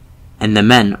home, and the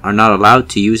men are not allowed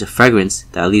to use a fragrance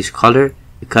that leaves color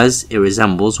because it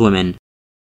resembles women.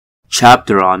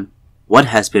 Chapter on what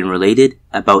has been related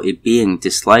about it being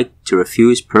disliked to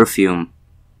refuse perfume.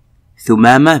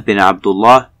 Thumamah bin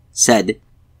Abdullah said,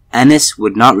 Anas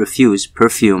would not refuse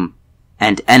perfume,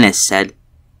 and Anas said,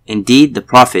 Indeed the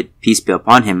Prophet, peace be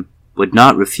upon him, would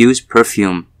not refuse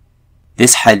perfume.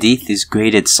 This hadith is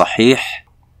graded sahih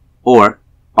or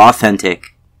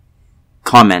authentic.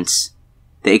 Comments: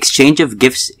 The exchange of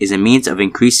gifts is a means of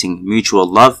increasing mutual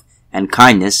love and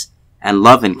kindness, and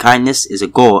love and kindness is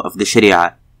a goal of the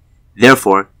Sharia.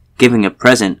 Therefore, giving a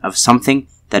present of something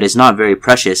that is not very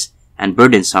precious and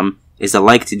burdensome is a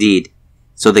liked deed,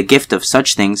 so the gift of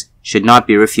such things should not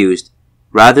be refused,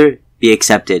 rather be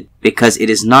accepted, because it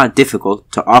is not difficult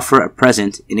to offer a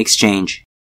present in exchange.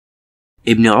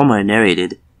 Ibn Umar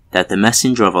narrated that the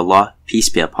Messenger of Allah, peace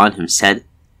be upon him, said,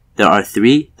 There are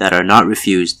three that are not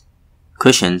refused: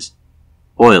 cushions,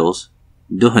 oils,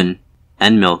 duhun,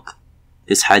 and milk.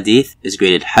 This hadith is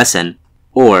graded Hasan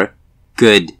or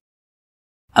good.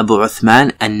 Abu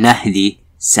Uthman an-Nahdi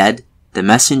said, The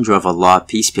Messenger of Allah,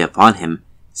 peace be upon him,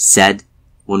 said,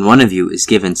 When one of you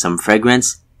is given some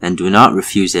fragrance, then do not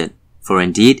refuse it, for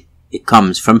indeed it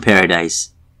comes from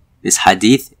paradise. This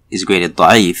hadith is graded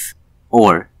da'if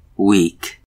or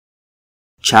weak.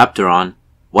 Chapter on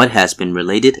what has been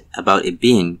related about it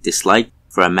being disliked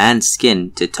for a man's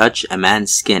skin to touch a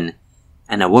man's skin,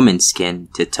 and a woman's skin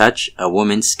to touch a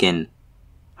woman's skin.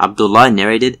 Abdullah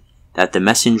narrated that the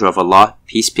Messenger of Allah,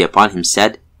 peace be upon him,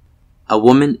 said, A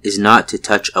woman is not to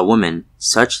touch a woman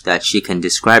such that she can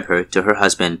describe her to her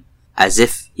husband, as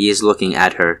if he is looking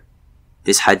at her.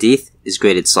 This hadith is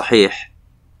graded sahih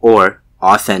or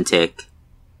authentic.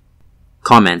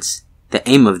 Comments: The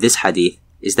aim of this hadith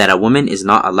is that a woman is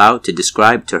not allowed to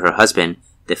describe to her husband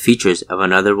the features of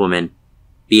another woman,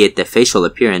 be it the facial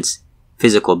appearance,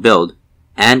 physical build,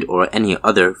 and or any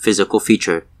other physical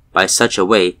feature, by such a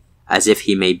way as if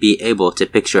he may be able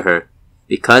to picture her,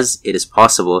 because it is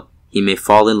possible he may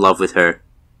fall in love with her.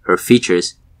 Her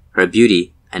features, her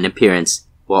beauty and appearance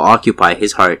will occupy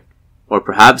his heart, or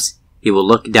perhaps he will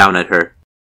look down at her.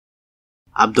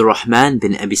 Abdurrahman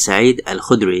bin Abi Sa'id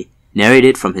al-Khudri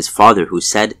narrated from his father, who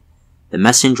said, The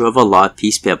Messenger of Allah,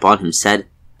 peace be upon him, said,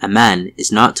 A man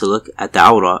is not to look at the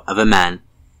awrah of a man,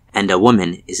 and a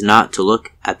woman is not to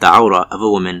look at the awrah of a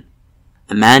woman.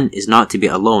 A man is not to be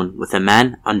alone with a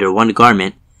man under one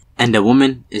garment, and a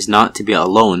woman is not to be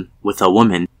alone with a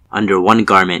woman under one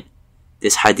garment.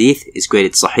 This hadith is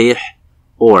graded sahih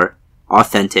or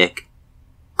authentic.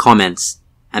 Comments: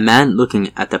 A man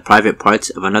looking at the private parts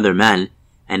of another man,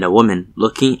 and a woman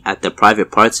looking at the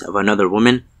private parts of another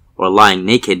woman, or lying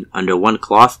naked under one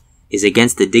cloth, is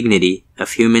against the dignity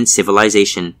of human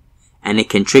civilization, and it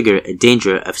can trigger a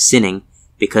danger of sinning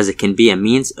because it can be a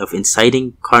means of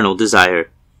inciting carnal desire.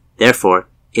 Therefore,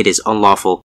 it is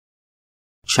unlawful.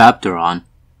 Chapter on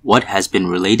what has been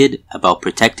related about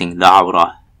protecting the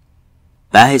awrah.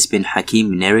 Bahis bin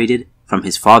Hakim narrated from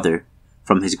his father,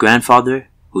 from his grandfather,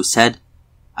 who said,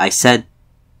 I said,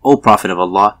 O Prophet of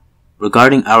Allah,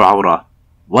 regarding our awrah,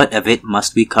 what of it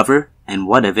must we cover, and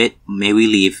what of it may we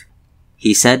leave?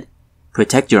 He said,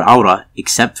 Protect your awrah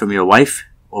except from your wife,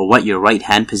 or what your right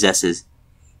hand possesses.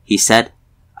 He said,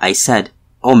 I said,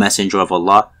 O Messenger of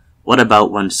Allah, what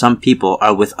about when some people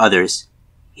are with others?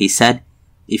 He said,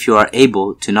 If you are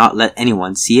able to not let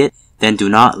anyone see it, then do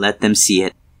not let them see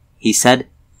it. He said,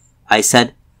 I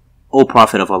said, O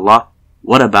Prophet of Allah,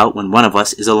 what about when one of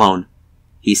us is alone?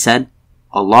 He said,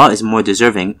 Allah is more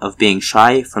deserving of being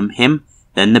shy from him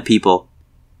than the people.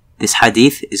 This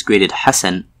hadith is graded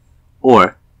Hasan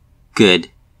or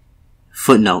good.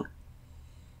 Footnote: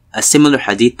 A similar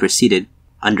hadith preceded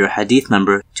under hadith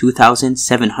number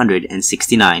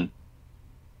 2769.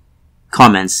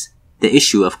 Comments: The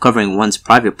issue of covering one's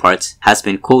private parts has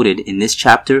been quoted in this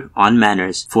chapter on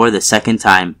manners for the second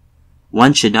time.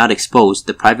 One should not expose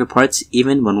the private parts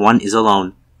even when one is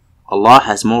alone. Allah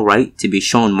has more right to be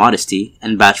shown modesty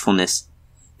and bashfulness.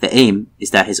 The aim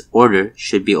is that His order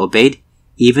should be obeyed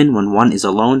even when one is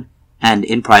alone and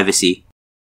in privacy.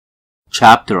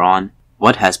 Chapter on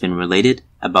what has been related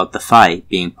about the thigh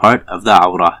being part of the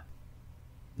awrah.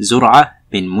 Zur'ah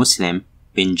bin Muslim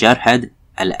bin Jarhad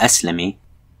al-Aslami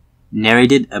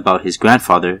narrated about his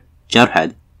grandfather,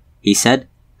 Jarhad. He said,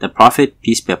 the Prophet,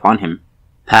 peace be upon him,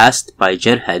 passed by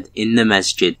Jarhad in the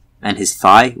masjid, and his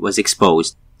thigh was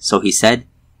exposed. So he said,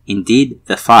 indeed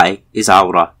the thigh is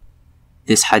awrah.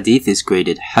 This hadith is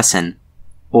graded Hasan,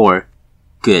 or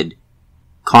good.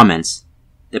 Comments.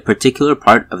 The particular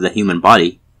part of the human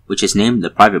body, which is named the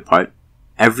private part,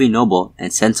 every noble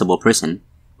and sensible person,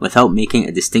 without making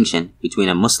a distinction between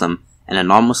a Muslim and a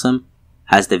non-Muslim,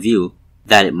 has the view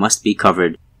that it must be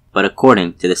covered. But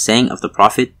according to the saying of the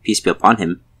Prophet, peace be upon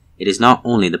him, it is not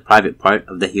only the private part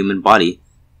of the human body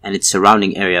and its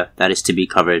surrounding area that is to be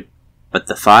covered, but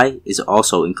the thigh is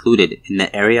also included in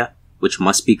the area which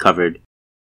must be covered.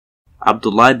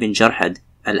 Abdullah bin Jarhad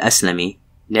al-Aslami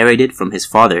narrated from his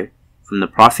father, from the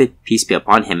Prophet, peace be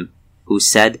upon him, who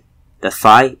said, the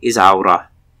thigh is awrah.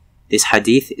 This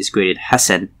hadith is graded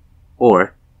Hasan,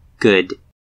 or good.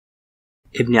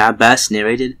 Ibn Abbas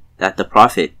narrated that the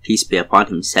Prophet, peace be upon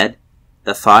him, said,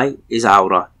 the thigh is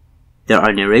awrah. There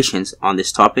are narrations on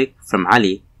this topic from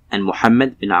Ali and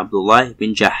Muhammad bin Abdullah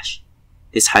bin Jahsh.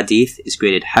 This hadith is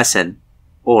graded Hasan,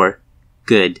 or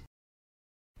good.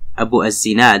 Abu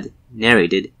Az-Zinad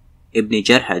narrated, Ibn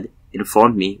Jarhad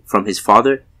informed me from his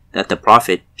father that the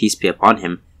Prophet, peace be upon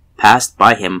him, passed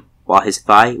by him while his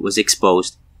thigh was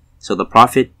exposed. So the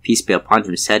Prophet, peace be upon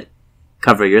him, said,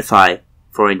 cover your thigh,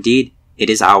 for indeed it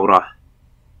is awrah.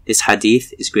 This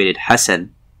hadith is graded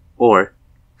Hasan, or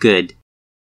good.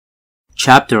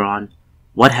 Chapter on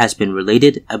what has been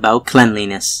related about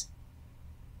cleanliness.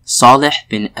 Salih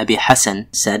bin Abi Hassan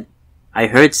said, I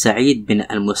heard Sa'id bin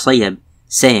al-Musayyab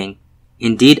saying,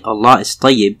 indeed Allah is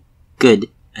tayyib, good,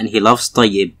 and He loves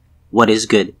tayyib, what is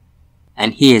good.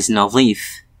 And He is nadhif,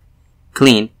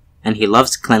 clean, and He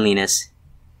loves cleanliness.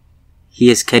 He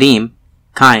is kareem,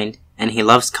 kind, and He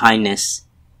loves kindness.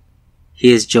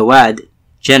 He is jawad,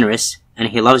 generous, and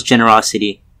He loves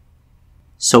generosity.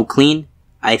 So clean,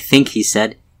 I think, he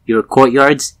said, your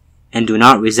courtyards, and do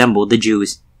not resemble the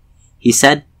Jews. He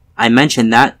said, I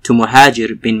mentioned that to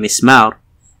Muhajir bin Mismar,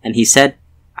 and he said,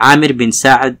 Amir bin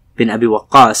Sa'ad bin Abi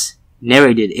Waqqas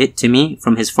narrated it to me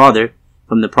from his father,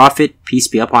 from the Prophet, peace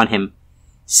be upon him,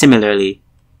 similarly,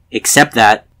 except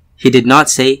that he did not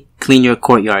say, clean your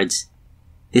courtyards.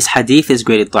 This hadith is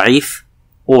graded da'if,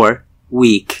 or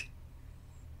weak.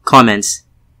 Comments.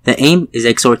 The aim is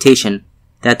exhortation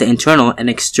that the internal and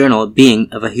external being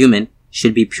of a human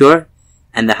should be pure,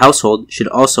 and the household should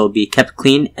also be kept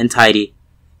clean and tidy.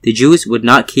 The Jews would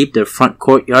not keep their front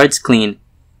courtyards clean,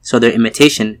 so their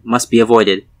imitation must be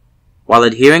avoided. While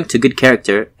adhering to good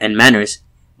character and manners,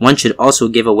 one should also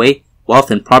give away wealth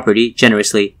and property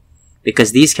generously,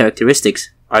 because these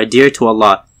characteristics are dear to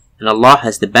Allah, and Allah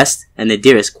has the best and the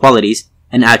dearest qualities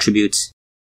and attributes.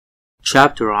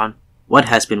 Chapter on what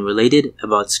has been related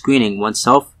about screening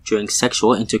oneself during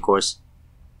sexual intercourse.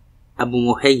 Abu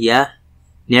Muhayya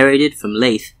narrated from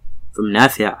Layth, from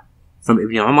Nafi', from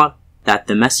Ibn Umar, that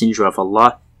the Messenger of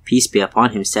Allah, peace be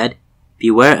upon him, said,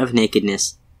 beware of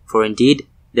nakedness, for indeed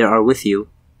there are with you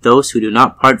those who do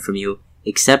not part from you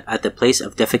except at the place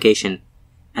of defecation,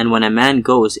 and when a man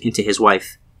goes into his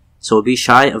wife. So be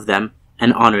shy of them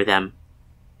and honor them.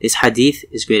 This hadith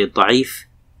is graded da'if,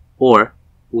 or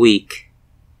weak.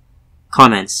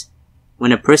 Comments.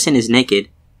 When a person is naked,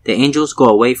 the angels go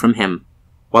away from him,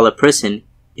 while a person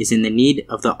is in the need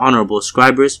of the honorable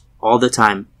scribers all the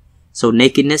time, so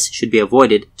nakedness should be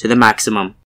avoided to the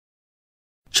maximum.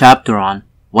 Chapter on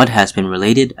what has been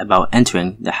related about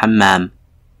entering the hammam.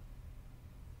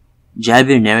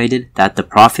 Jabir narrated that the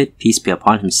Prophet, peace be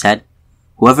upon him, said,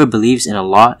 whoever believes in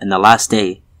Allah and the last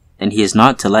day, then he is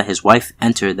not to let his wife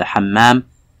enter the hammam,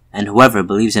 and whoever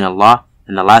believes in Allah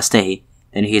and the last day,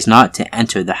 then he is not to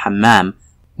enter the hammam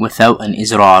without an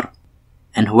izrar.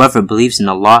 And whoever believes in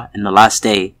Allah and the last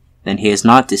day, then he is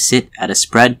not to sit at a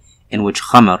spread in which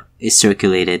khamr is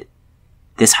circulated.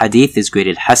 This hadith is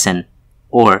graded Hasan,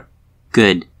 or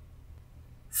good.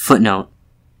 Footnote.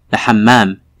 The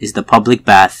hammam is the public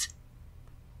bath.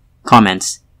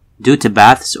 Comments. Due to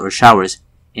baths or showers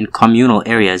in communal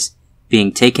areas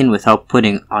being taken without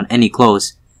putting on any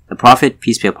clothes, the Prophet,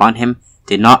 peace be upon him,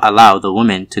 did not allow the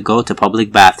woman to go to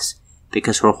public baths,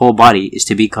 because her whole body is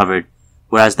to be covered,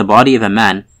 whereas the body of a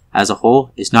man as a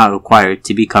whole is not required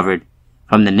to be covered.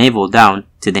 From the navel down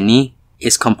to the knee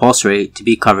is compulsory to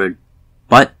be covered,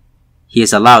 but he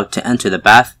is allowed to enter the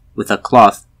bath with a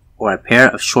cloth or a pair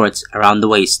of shorts around the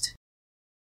waist.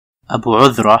 Abu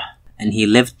Udhrah, and he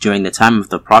lived during the time of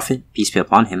the Prophet, peace be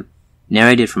upon him,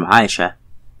 narrated from Aisha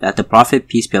that the Prophet,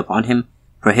 peace be upon him,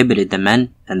 prohibited the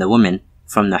men and the women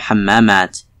from the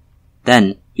hammamat.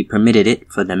 Then he permitted it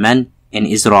for the men in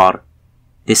izrar.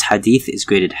 This hadith is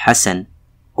graded hasan,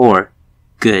 or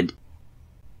good.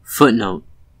 Footnote: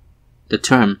 the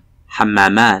term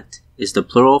hammamat is the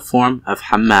plural form of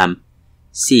hammam.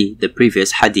 See the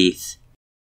previous hadith.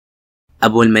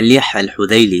 Abu al-Malih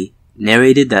al-Hudayli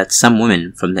narrated that some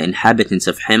women from the inhabitants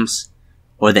of Hims,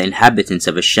 or the inhabitants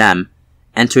of Asham,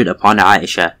 entered upon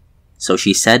Aisha. So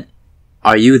she said,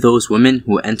 "Are you those women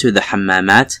who enter the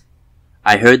hammamat?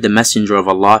 I heard the Messenger of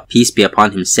Allah, peace be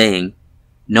upon him, saying,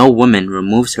 no woman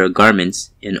removes her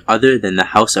garments in other than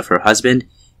the house of her husband,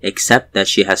 except that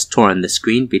she has torn the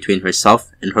screen between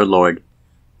herself and her Lord."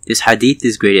 This hadith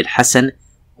is graded hasan,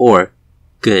 or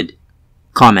good.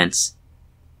 Comments: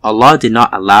 Allah did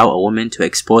not allow a woman to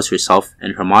expose herself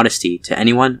and her modesty to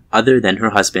anyone other than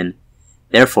her husband.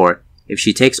 Therefore, if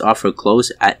she takes off her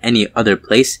clothes at any other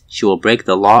place, she will break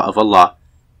the law of Allah.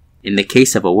 In the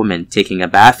case of a woman taking a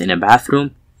bath in a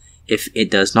bathroom, if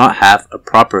it does not have a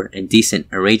proper and decent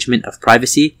arrangement of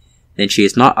privacy, then she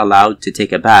is not allowed to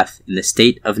take a bath in the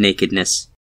state of nakedness.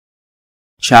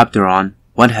 Chapter on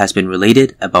what has been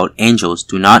related about angels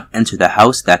do not enter the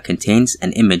house that contains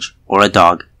an image or a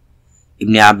dog.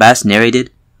 Ibn Abbas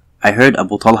narrated, I heard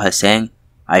Abu Talha saying,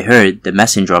 I heard the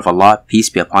Messenger of Allah, peace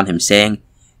be upon him, saying,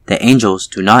 the angels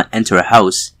do not enter a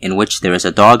house in which there is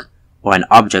a dog or an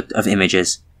object of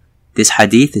images. This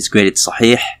hadith is graded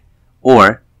sahih,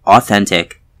 or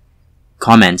authentic.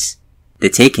 Comments: the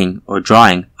taking or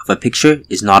drawing of a picture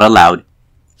is not allowed.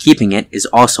 Keeping it is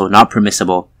also not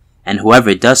permissible, and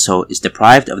whoever does so is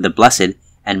deprived of the blessed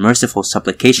and merciful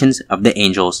supplications of the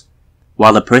angels,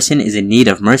 while a person is in need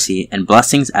of mercy and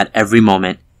blessings at every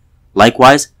moment.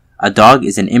 Likewise, a dog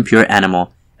is an impure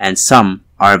animal, and some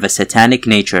are of a satanic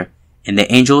nature, and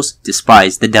the angels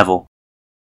despise the devil.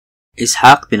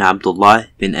 Ishaq bin Abdullah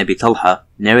bin Abi Talha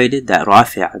narrated that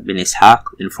Rafi' bin Ishaq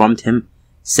informed him,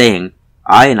 saying,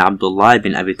 I and Abdullah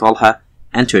bin Abi Talha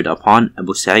entered upon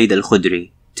Abu Sa'id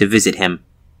al-Khudri to visit him.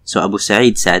 So Abu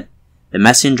Sa'id said, the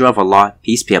Messenger of Allah,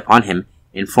 peace be upon him,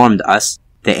 informed us,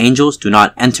 the angels do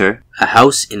not enter a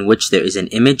house in which there is an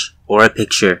image or a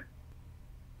picture.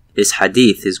 This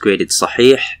hadith is graded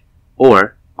sahih,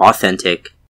 or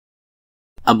authentic.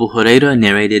 Abu Hurairah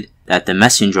narrated that the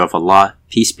Messenger of Allah,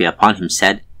 peace be upon him,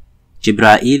 said,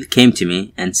 Jibra'il came to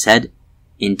me and said,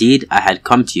 indeed I had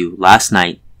come to you last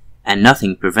night, and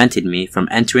nothing prevented me from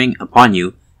entering upon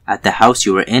you at the house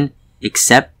you were in,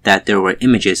 except that there were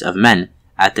images of men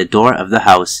at the door of the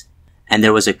house, and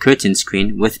there was a curtain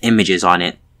screen with images on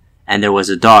it, and there was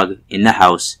a dog in the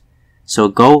house. So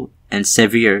go and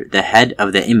sever the head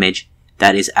of the image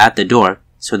that is at the door,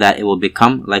 so that it will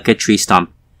become like a tree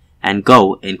stump, and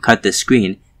go and cut the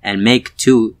screen and make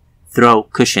 2 throw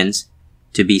cushions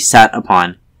to be sat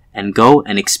upon, and go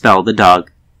and expel the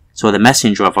dog. So the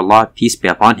Messenger of Allah, peace be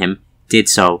upon him, did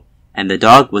so, and the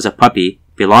dog was a puppy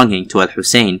belonging to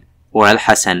Al-Husayn or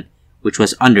Al-Hasan, which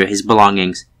was under his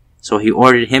belongings, so he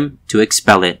ordered him to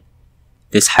expel it.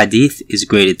 This hadith is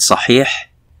graded sahih,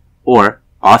 or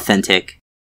authentic.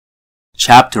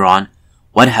 Chapter on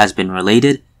what has been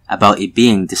related about it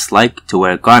being disliked to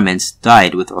wear garments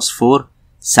dyed with usfur,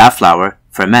 safflower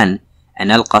for men,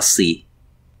 and al-qassi.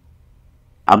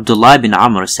 Abdullah bin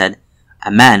Amr said,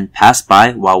 a man passed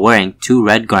by while wearing 2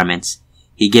 red garments.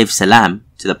 He gave salam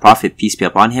to the Prophet, peace be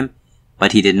upon him,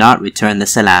 but he did not return the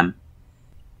salam.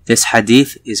 This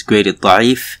hadith is graded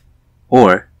da'if,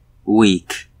 or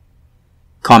weak.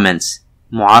 Comments: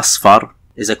 mu'asfar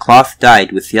is a cloth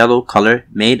dyed with yellow color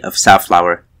made of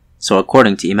safflower, so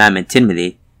according to Imam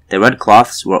at-Tirmidhī, the red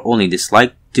cloths were only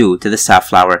disliked due to the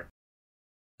safflower.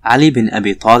 Ali bin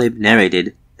Abi Talib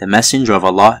narrated, the Messenger of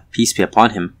Allah, peace be upon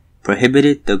him,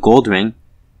 prohibited the gold ring,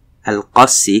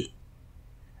 al-qassi,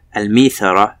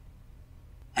 al-mithara,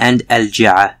 and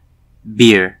al-ji'a,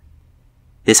 beer.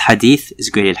 This hadith is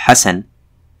graded hasan,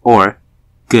 or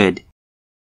good.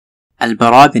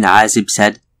 Al-Bara bin Azib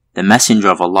said, the Messenger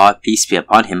of Allah, peace be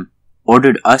upon him,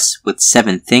 ordered us with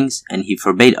 7 things, and he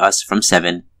forbade us from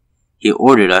 7. He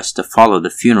ordered us to follow the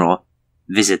funeral,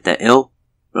 visit the ill,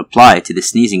 reply to the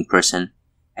sneezing person,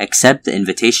 accept the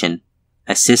invitation,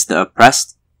 assist the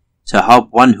oppressed, to help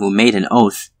one who made an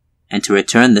oath, and to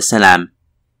return the salam.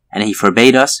 And he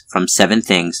forbade us from 7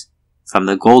 things, from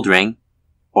the gold ring,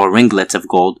 or ringlets of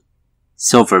gold,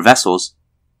 silver vessels,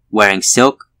 wearing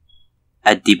silk,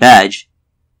 ad-dibaj,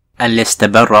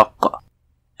 al-istabarraq,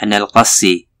 and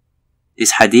al-qassi.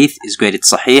 This hadith is graded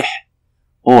sahih,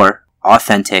 or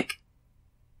authentic.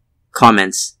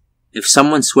 Comments: if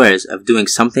someone swears of doing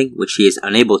something which he is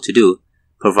unable to do,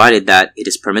 provided that it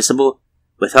is permissible,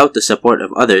 without the support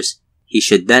of others, he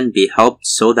should then be helped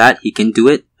so that he can do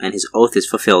it and his oath is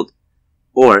fulfilled.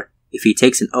 Or, if he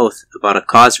takes an oath about a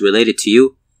cause related to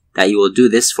you, that you will do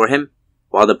this for him,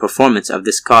 while the performance of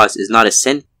this cause is not a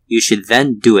sin, you should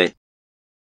then do it.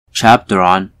 Chapter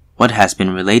on what has been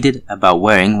related about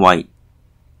wearing white.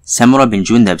 Samurah bin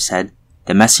Jundab said,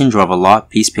 the Messenger of Allah,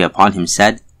 peace be upon him,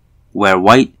 said, wear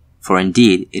white, for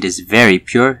indeed it is very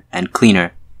pure and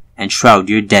cleaner, and shroud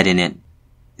your dead in it.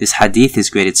 This hadith is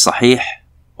graded sahih,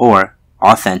 or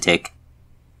authentic.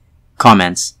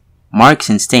 Comments. Marks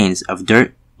and stains of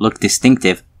dirt look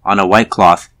distinctive on a white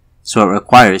cloth, so it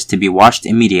requires to be washed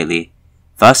immediately.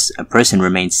 Thus, a person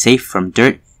remains safe from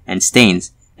dirt and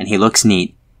stains, and he looks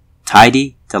neat,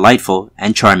 tidy, delightful,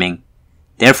 and charming.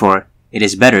 Therefore, it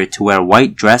is better to wear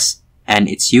white dress, and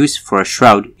its use for a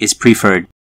shroud is preferred.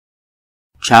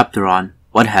 Chapter on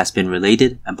what has been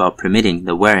related about permitting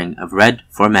the wearing of red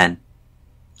for men.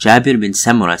 Jabir bin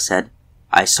Samurah said,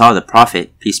 I saw the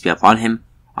Prophet, peace be upon him,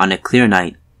 on a clear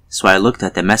night, so I looked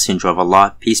at the Messenger of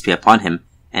Allah, peace be upon him,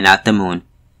 and at the moon,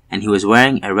 and he was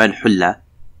wearing a red hulla.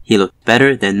 He looked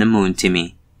better than the moon to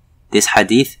me. This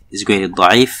hadith is graded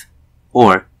da'if,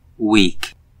 or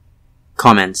weak.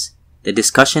 Comments. The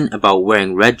discussion about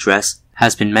wearing red dress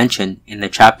has been mentioned in the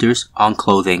chapters on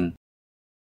clothing.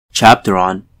 Chapter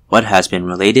on what has been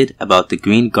related about the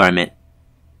green garment.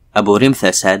 Abu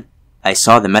Rimtha said, I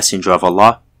saw the Messenger of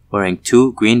Allah wearing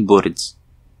 2 green burds.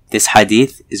 This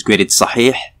hadith is graded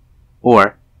sahih,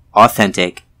 or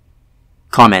authentic.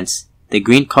 Comments. The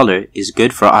green color is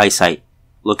good for eyesight,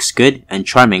 looks good and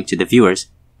charming to the viewers,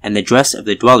 and the dress of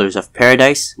the dwellers of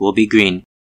paradise will be green.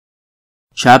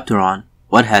 Chapter on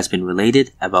what has been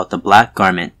related about the black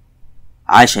garment.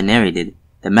 Aisha narrated,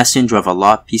 the Messenger of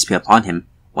Allah, peace be upon him,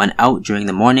 went out during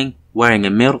the morning wearing a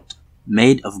mirt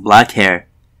made of black hair.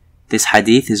 This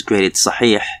hadith is graded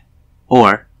sahih,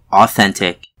 or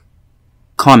authentic.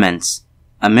 Comments.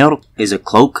 A mirt is a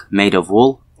cloak made of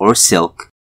wool or silk.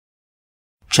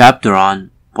 Chapter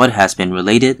on what has been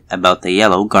related about the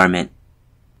yellow garment.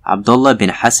 Abdullah bin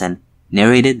Hassan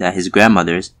narrated that his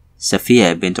grandmothers,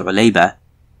 Safiya bint Ulayba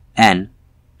and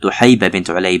Duhayba bint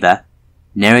Ulayba,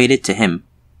 narrated to him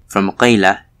from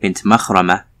Qayla bint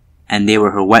Makhrama, and they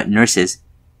were her wet nurses,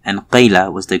 and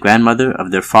Qayla was the grandmother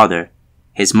of their father,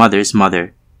 his mother's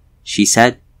mother. She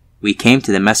said, we came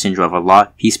to the Messenger of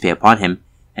Allah, peace be upon him,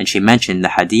 and she mentioned the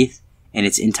hadith in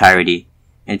its entirety,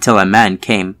 until a man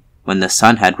came when the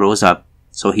sun had rose up.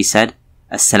 So he said,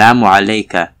 Assalamu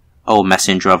alayka, O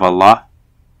Messenger of Allah.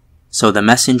 So the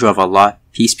Messenger of Allah,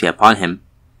 peace be upon him,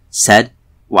 said,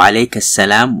 Wa alayka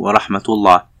assalam wa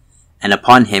rahmatullah. And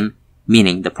upon him,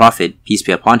 meaning the Prophet, peace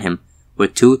be upon him, were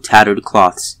 2 tattered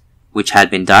cloths, which had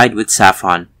been dyed with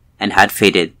saffron, and had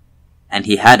faded. And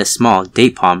he had a small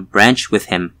date palm branch with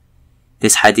him.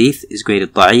 This hadith is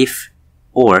graded da'if,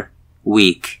 or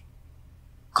weak.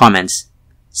 Comments.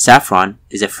 Saffron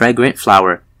is a fragrant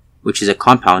flower, which is a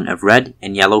compound of red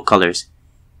and yellow colors.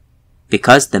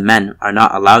 Because the men are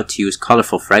not allowed to use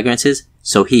colorful fragrances,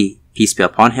 so he, peace be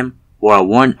upon him, wore a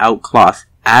worn-out cloth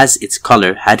as its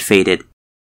color had faded.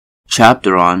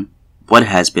 Chapter on what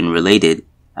has been related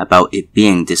about it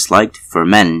being disliked for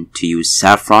men to use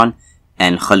saffron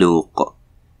and khaluq.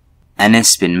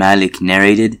 Anas bin Malik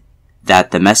narrated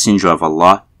that the Messenger of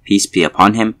Allah, peace be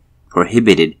upon him,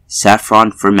 prohibited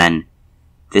saffron for men.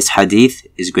 This hadith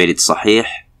is graded sahih,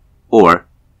 or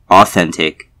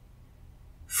authentic.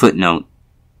 Footnote.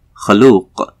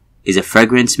 Khaluq is a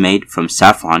fragrance made from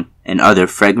saffron and other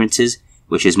fragrances,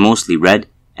 which is mostly red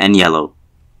and yellow.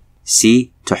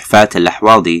 See Tuhfat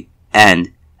al-Ahwadi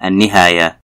and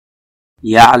An-Nihaya.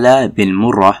 Ya'la bin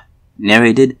Murrah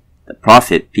narrated, the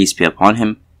Prophet, peace be upon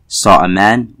him, saw a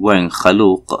man wearing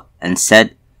khaluq and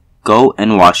said, go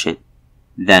and wash it,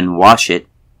 then wash it,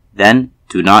 then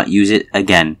do not use it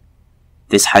again.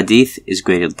 This hadith is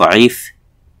graded da'if,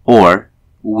 or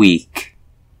weak.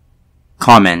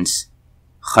 Comments.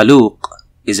 Khaluq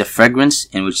is a fragrance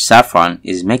in which saffron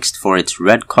is mixed for its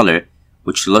red color,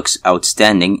 which looks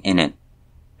outstanding in it,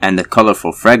 and the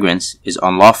colorful fragrance is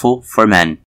unlawful for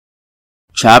men.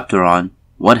 Chapter on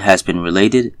what has been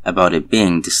related about it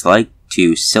being disliked to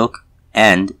use silk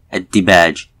and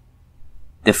ad-dibaj.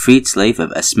 The freed slave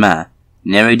of Asma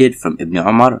narrated from Ibn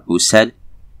Umar, who said,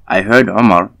 I heard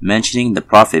Umar mentioning the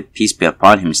Prophet, peace be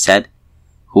upon him, said,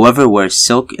 whoever wears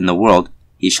silk in the world,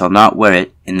 he shall not wear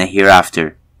it in the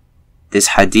hereafter. This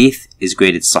hadith is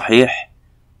graded sahih,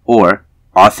 or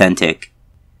authentic.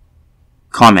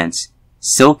 Comments.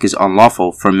 Silk is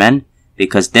unlawful for men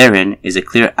because therein is a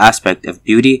clear aspect of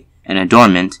beauty and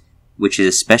adornment, which is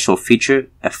a special feature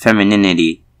of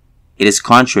femininity. It is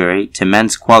contrary to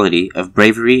men's quality of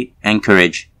bravery and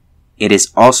courage. It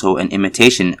is also an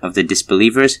imitation of the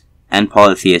disbelievers and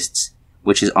polytheists,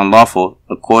 which is unlawful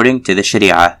according to the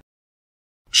Sharia.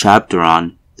 Chapter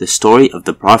on the story of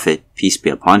the Prophet, peace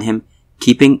be upon him,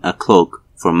 keeping a cloak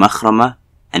for Makhrama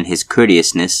and his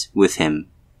courteousness with him.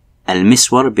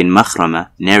 Al-Miswar bin Makhrama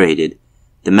narrated,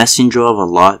 the Messenger of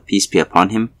Allah, peace be upon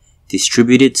him,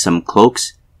 distributed some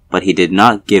cloaks, but he did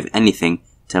not give anything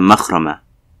to Makhrama.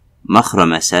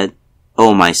 Makhrama said,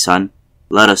 O my son,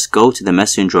 let us go to the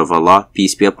Messenger of Allah,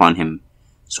 peace be upon him.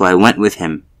 So I went with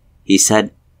him. He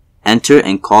said, enter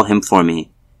and call him for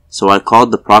me. So I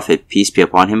called the Prophet, peace be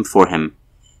upon him, for him.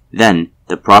 Then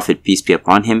the Prophet, peace be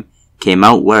upon him, came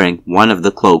out wearing one of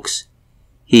the cloaks.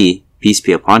 He, peace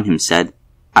be upon him, said,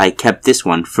 I kept this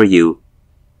one for you.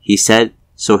 He said,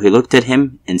 so he looked at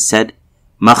him and said,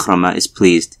 Makhrama is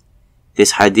pleased.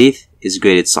 This hadith is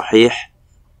graded sahih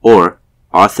or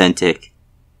authentic.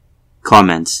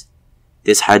 Comments.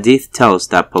 This hadith tells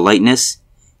that politeness,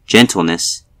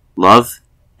 gentleness, love,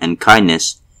 and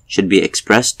kindness should be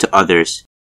expressed to others.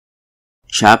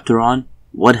 Chapter on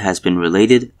what has been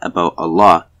related about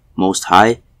Allah Most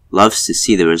High loves to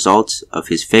see the results of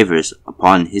His favors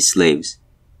upon His slaves.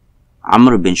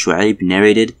 Amr bin Shu'aib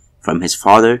narrated from his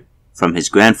father, from his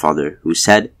grandfather, who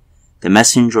said, the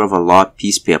Messenger of Allah,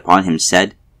 peace be upon him,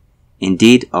 said,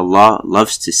 indeed Allah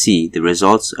loves to see the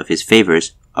results of His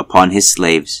favors upon His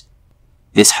slaves.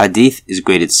 This hadith is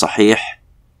graded sahih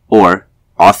or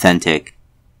authentic.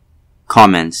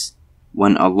 Comments.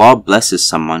 When Allah blesses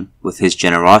someone with His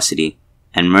generosity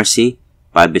and mercy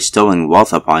by bestowing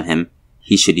wealth upon him,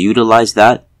 he should utilize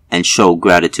that and show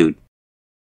gratitude.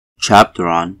 Chapter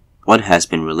on what has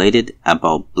been related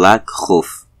about black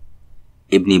khuf.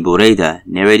 Ibn Burayda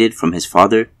narrated from his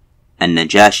father, and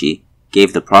Najashi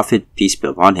gave the Prophet, peace be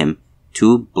upon him,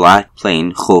 2 black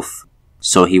plain khuf.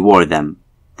 So he wore them,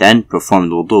 then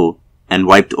performed wudu and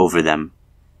wiped over them.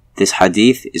 This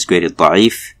hadith is graded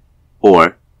da'if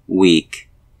or weak.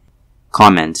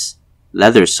 Comments.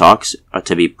 Leather socks are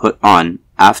to be put on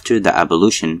after the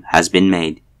ablution has been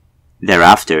made.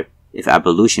 Thereafter, if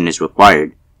ablution is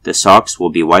required, the socks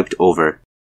will be wiped over.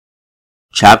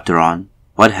 Chapter on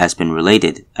what has been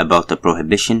related about the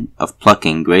prohibition of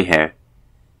plucking grey hair.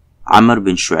 Amr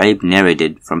bin Shu'aib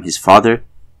narrated from his father,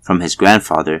 from his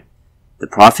grandfather, the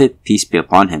Prophet, peace be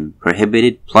upon him,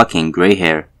 prohibited plucking grey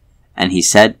hair, and he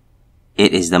said,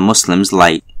 it is the Muslim's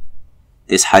light.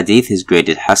 This hadith is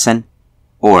graded Hasan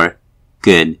or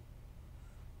good.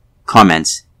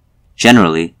 Comments.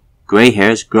 Generally, grey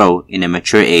hairs grow in a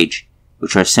mature age,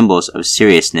 which are symbols of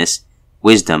seriousness,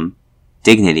 wisdom,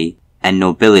 dignity, and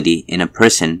nobility in a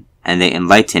person, and they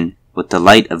enlighten with the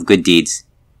light of good deeds,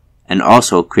 and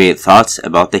also create thoughts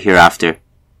about the hereafter.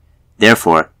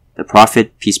 Therefore, the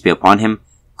Prophet, peace be upon him,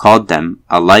 called them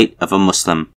a light of a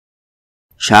Muslim.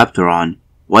 Chapter on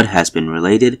what has been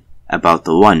related about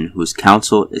the one whose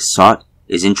counsel is sought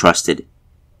is entrusted.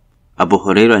 Abu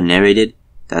Hurairah narrated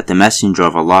that the Messenger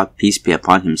of Allah, peace be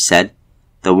upon him, said,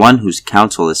 the one whose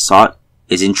counsel is sought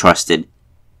is entrusted.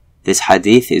 This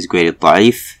hadith is graded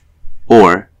da'if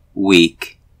or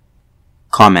weak.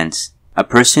 Comments. A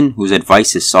person whose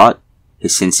advice is sought,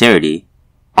 his sincerity,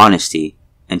 honesty,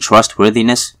 and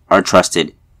trustworthiness are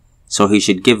trusted, so he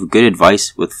should give good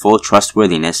advice with full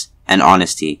trustworthiness and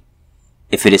honesty.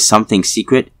 If it is something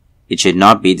secret, it should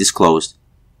not be disclosed.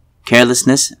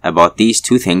 Carelessness about these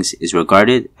 2 things is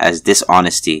regarded as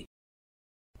dishonesty.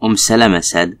 Salama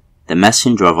said, the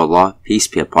Messenger of Allah, peace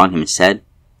be upon him, said,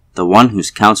 the one whose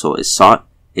counsel is sought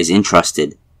is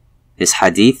entrusted. This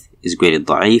hadith is graded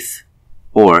da'if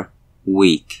or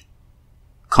weak.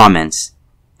 Comments.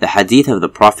 The hadith of the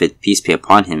Prophet, peace be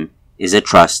upon him, is a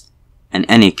trust, and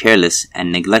any careless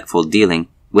and neglectful dealing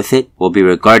with it will be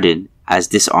regarded as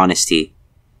dishonesty.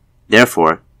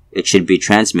 Therefore, it should be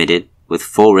transmitted with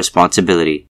full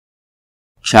responsibility.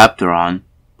 Chapter on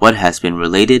what has been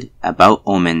related about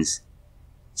omens.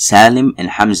 Salim and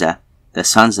Hamza, the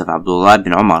sons of Abdullah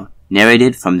bin Umar,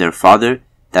 narrated from their father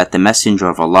that the Messenger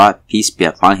of Allah, peace be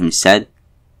upon him, said,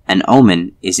 an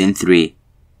omen is in 3,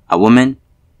 a woman,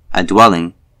 a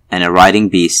dwelling, and a riding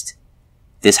beast.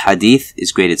 This hadith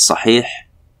is graded sahih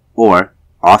or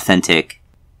authentic.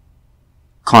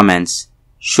 Comments.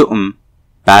 Shu'um,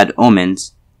 bad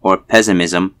omens, or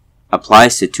pessimism,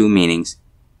 applies to 2 meanings.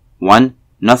 1.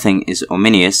 Nothing is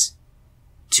ominous.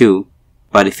 2.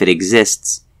 But if it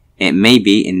exists, it may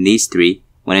be in these 3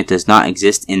 when it does not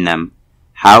exist in them.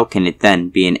 How can it then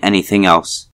be in anything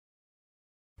else?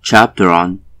 Chapter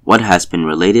on what has been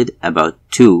related about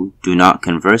 2 do not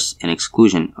converse in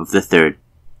exclusion of the 3rd.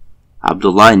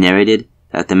 Abdullah narrated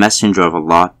that the Messenger of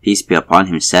Allah, peace be upon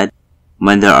him, said,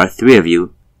 "When there are 3 of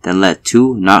you, then let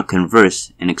 2 not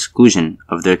converse in exclusion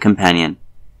of their companion."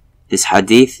 This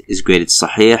hadith is graded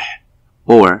sahih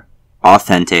or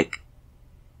authentic.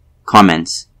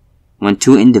 Comments: when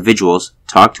 2 individuals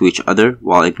talk to each other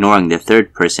while ignoring the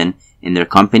 3rd person in their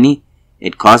company,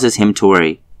 it causes him to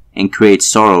worry and creates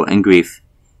sorrow and grief.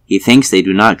 He thinks they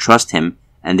do not trust him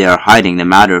and they are hiding the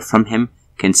matter from him,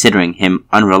 considering him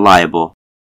unreliable.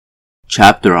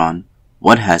 Chapter on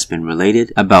what has been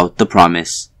related about the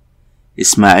promise.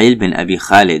 Ismail bin Abi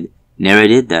Khalid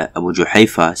narrated that Abu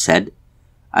Juhayfa said,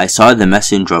 "I saw the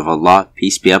Messenger of Allah,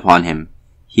 peace be upon him.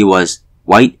 He was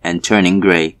white and turning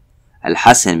grey.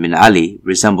 Al-Hasan bin Ali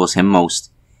resembles him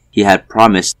most. He had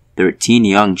promised 13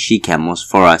 young she-camels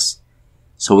for us.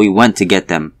 So we went to get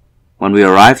them. When we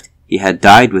arrived, he had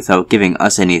died without giving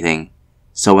us anything.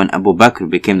 So when Abu Bakr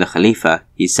became the Khalifa,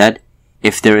 he said,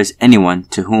 'If there is anyone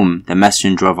to whom the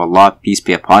Messenger of Allah, peace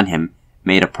be upon him,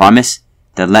 made a promise,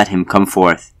 then let him come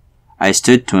forth.' I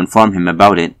stood to inform him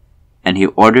about it, and he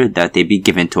ordered that they be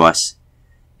given to us."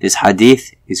 This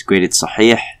hadith is graded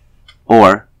sahih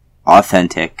or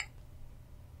authentic.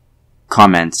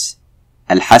 Comments: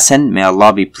 Al-Hasan, may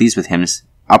Allah be pleased with him's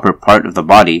upper part of the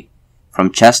body,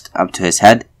 from chest up to his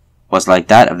head, was like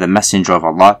that of the Messenger of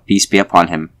Allah, peace be upon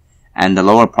him, and the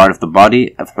lower part of the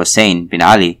body of Hussein bin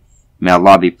Ali, may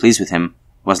Allah be pleased with him,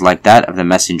 was like that of the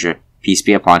Messenger, peace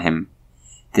be upon him.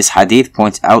 This hadith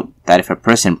points out that if a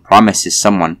person promises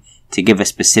someone to give a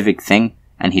specific thing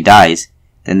and he dies,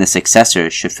 then the successor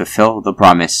should fulfill the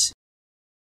promise.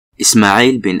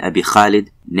 Ismail bin Abi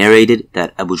Khalid narrated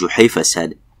that Abu Juhayfa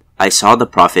said, "I saw the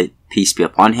Prophet, peace be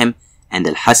upon him, and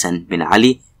Al-Hasan bin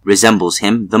Ali resembles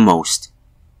him the most."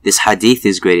 This hadith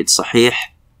is graded sahih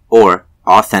or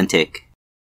authentic.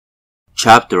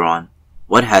 Chapter on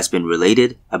what has been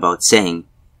related about saying,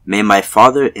 "May my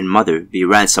father and mother be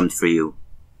ransomed for you."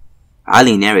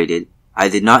 Ali narrated, "I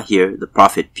did not hear the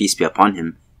Prophet, peace be upon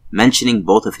him, mentioning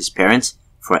both of his parents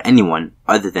for anyone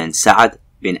other than Sa'ad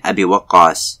bin Abi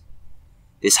Waqqas."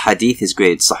 This hadith is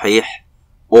graded sahih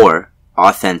or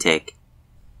authentic.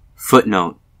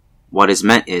 Footnote: what is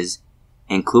meant is,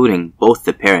 including both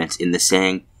the parents in the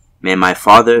saying, "May my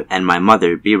father and my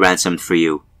mother be ransomed for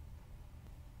you."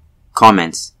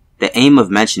 Comments: the aim of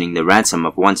mentioning the ransom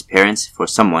of one's parents for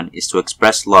someone is to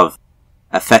express love,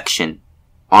 affection,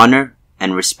 honor,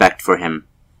 and respect for him.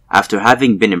 After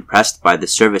having been impressed by the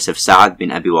service of Sa'ad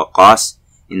bin Abi Waqqas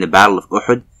in the Battle of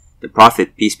Uhud, the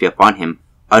Prophet, peace be upon him,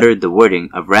 uttered the wording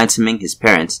of ransoming his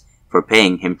parents for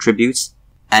paying him tributes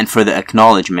and for the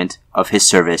acknowledgement of his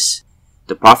service.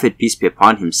 The Prophet, peace be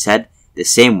upon him, said the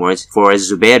same words for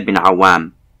Az-Zubayr bin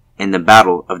Awam in the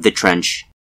Battle of the Trench.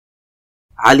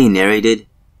 Ali narrated,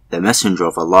 "The Messenger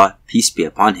of Allah, peace be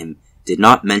upon him, did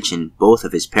not mention both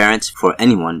of his parents for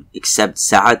anyone except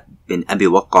Sa'ad bin Abi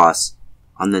Waqqas.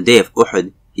 On the day of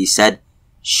Uhud, he said,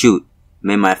 'Shoot,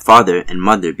 may my father and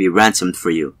mother be ransomed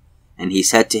for you.' And he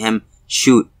said to him,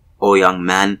 'Shoot, O young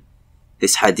man.'"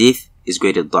 This hadith is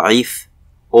graded da'if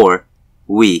or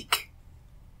weak.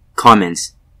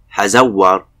 Comments: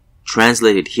 Hazawwar,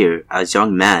 translated here as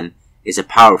young man, is a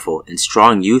powerful and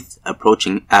strong youth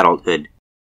approaching adulthood.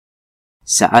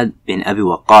 Sa'ad bin Abi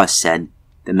Waqqas said,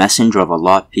 "The Messenger of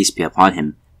Allah, peace be upon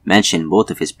him, mentioned both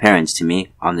of his parents to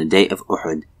me on the day of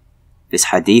Uhud." This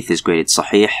hadith is graded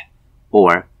sahih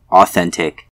or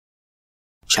authentic.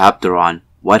 Chapter on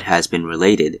what has been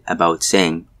related about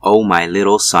saying, "O my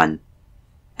little son."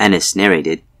 Anas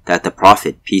narrated that the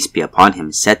Prophet, peace be upon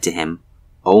him, said to him,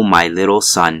 "O my little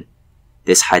son."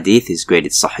 This hadith is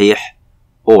graded sahih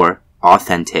or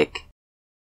authentic.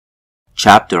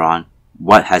 Chapter on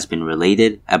what has been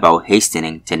related about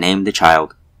hastening to name the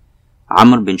child.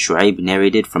 Amr bin Shu'ayb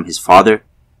narrated from his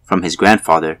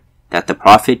grandfather, that the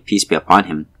Prophet, peace be upon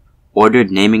him, ordered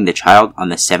naming the child on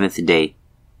the 7th day,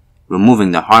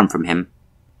 removing the harm from him,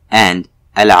 and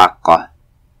al-aqqa.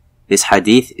 This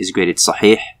hadith is graded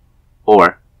sahih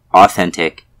or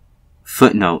authentic.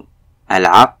 Footnote: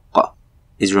 al-aqqa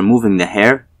is removing the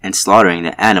hair and slaughtering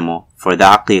the animal for the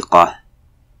aqiqah.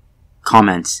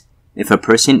 Comments: if a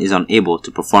person is unable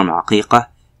to perform aqiqah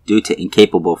due to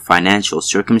incapable financial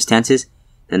circumstances,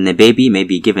 then the baby may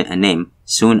be given a name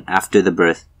soon after the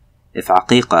birth. If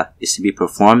aqiqah is to be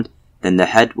performed, then the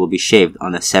head will be shaved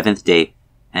on the 7th day,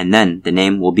 and then the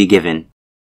name will be given.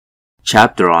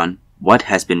 Chapter on what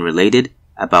has been related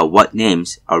about what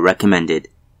names are recommended.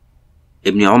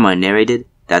 Ibn Umar narrated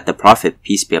that the Prophet,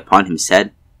 peace be upon him,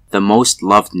 said, "The most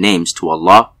loved names to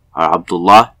Allah are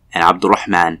Abdullah and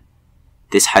Abdurrahman."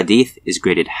 This hadith is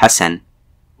graded Hasan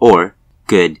or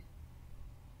good.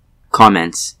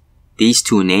 Comments: these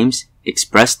 2 names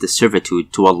express the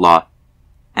servitude to Allah,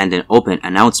 and an open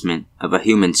announcement of a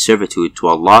human servitude to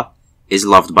Allah is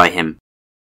loved by him.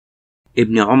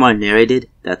 Ibn Umar narrated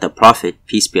that the Prophet,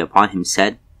 peace be upon him,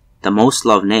 said, "The most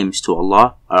loved names to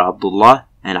Allah are Abdullah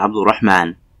and Abdul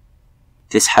Rahman."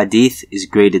 This hadith is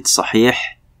graded sahih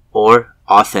or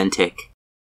authentic.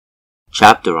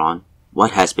 Chapter on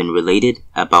what has been related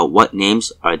about what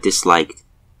names are disliked.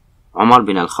 Umar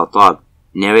bin al-Khattab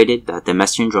narrated that the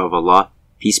Messenger of Allah,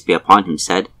 peace be upon him,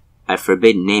 said, "I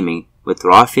forbid naming with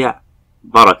Rafi',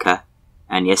 Barakah,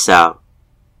 and Yasar."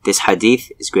 This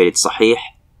hadith is graded sahih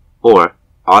or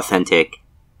authentic.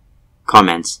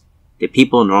 Comments. The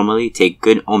people normally take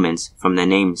good omens from the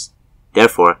names.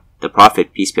 Therefore, the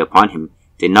Prophet, peace be upon him,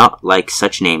 did not like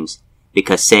such names,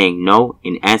 because saying no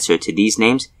in answer to these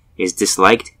names is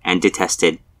disliked and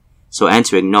detested. So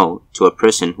answering no to a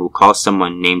person who calls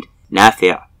someone named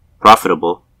Nafi',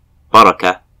 profitable,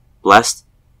 Barakah, blessed,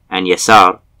 and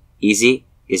Yasar, easy,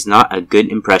 is not a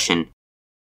good impression.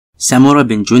 Samura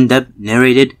bin Jundab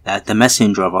narrated that the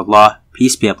Messenger of Allah,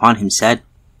 peace be upon him, said,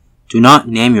 "Do not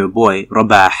name your boy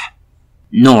Rabah,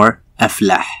 nor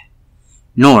Aflah,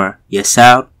 nor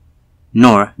Yasar,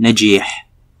 nor Najih,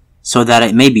 so that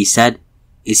it may be said,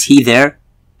 'Is he there?'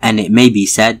 and it may be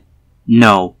said,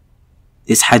 'No.'"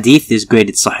 This hadith is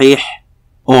graded sahih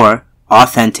or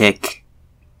authentic.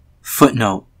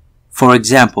 Footnote. For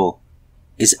example,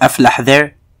 is Aflah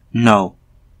there? No.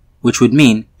 Which would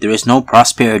mean there is no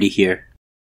prosperity here.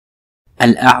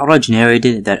 Al-A'raj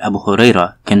narrated that Abu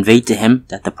Hurairah conveyed to him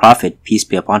that the Prophet, peace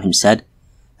be upon him, said,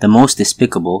 "The most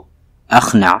despicable,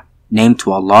 akhna', name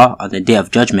to Allah on the Day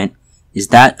of Judgment is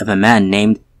that of a man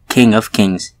named King of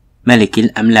Kings, Malik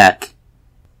al-Amlak."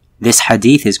 This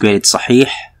hadith is graded sahih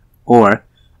or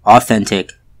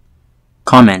authentic.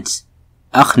 Comments.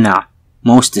 Akhna',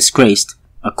 most disgraced.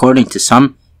 According to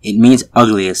some, it means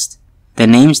ugliest. The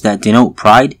names that denote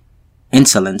pride,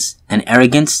 insolence, and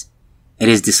arrogance, it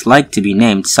is disliked to be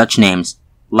named such names,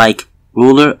 like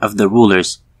ruler of the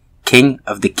rulers, king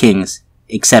of the kings,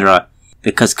 etc.,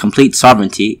 because complete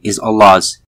sovereignty is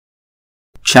Allah's.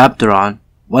 Chapter on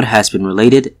what has been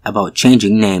related about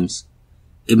changing names.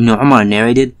 Ibn Umar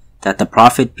narrated that the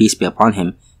Prophet, peace be upon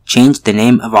him, changed the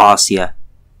name of Asiya.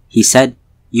 He said,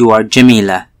 "You are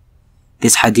Jamila."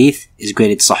 This hadith is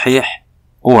graded sahih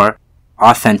or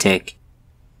authentic.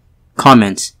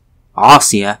 Comments.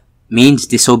 Asiya means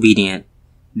disobedient.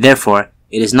 Therefore,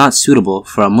 it is not suitable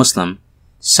for a Muslim.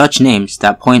 Such names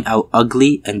that point out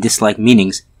ugly and disliked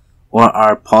meanings or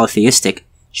are polytheistic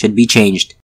should be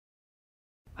changed.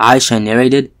 Aisha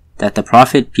narrated that the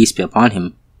Prophet, peace be upon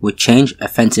him, would change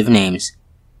offensive names.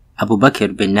 Abu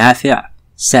Bakr bin Nafi'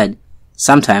 said,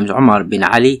 sometimes Umar bin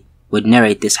Ali would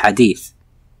narrate this hadith.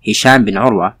 Hisham bin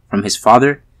Urwa from his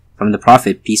father, from the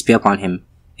Prophet, peace be upon him,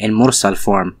 in mursal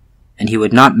form, and he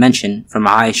would not mention from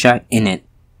Aisha in it.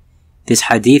 This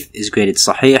hadith is graded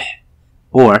sahih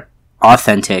or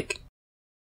authentic.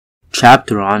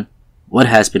 Chapter on what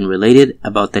has been related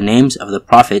about the names of the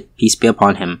Prophet, peace be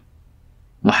upon him.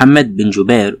 Muhammad bin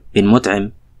Jubair bin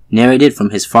Mut'im narrated from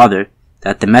his father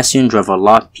that the Messenger of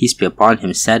Allah, peace be upon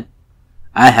him, said,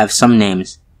 "I have some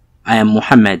names. I am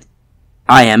Muhammad.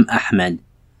 I am Ahmad.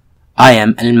 I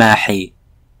am Al-Mahi,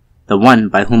 the one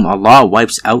by whom Allah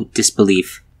wipes out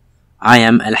disbelief. I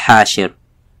am Al-Hashir,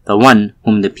 the one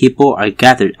whom the people are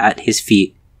gathered at his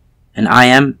feet. And I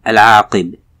am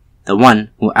Al-Aqib, the one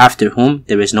who after whom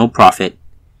there is no prophet."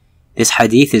 This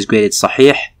hadith is graded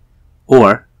sahih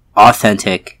or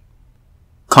authentic.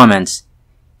 Comments.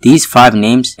 These 5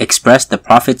 names express the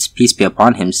Prophet's, peace be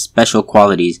upon him, special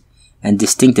qualities and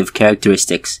distinctive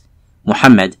characteristics.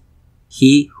 Muhammad,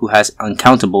 he who has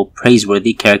uncountable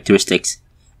praiseworthy characteristics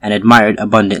and admired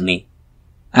abundantly.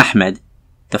 Ahmad,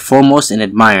 the foremost in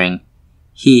admiring.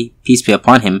 He, peace be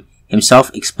upon him, himself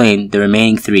explained the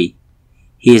remaining 3.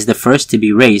 He is the first to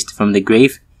be raised from the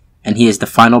grave, and he is the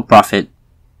final prophet.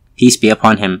 Peace be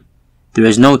upon him. There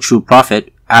is no true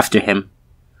prophet after him.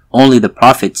 Only the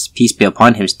Prophet's, peace be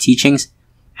upon him's, teachings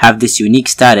have this unique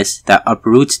status that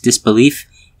uproots disbelief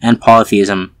and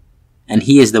polytheism, and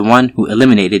he is the one who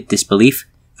eliminated disbelief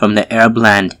from the Arab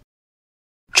land.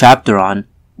 Chapter on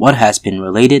what has been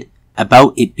related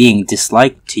about it being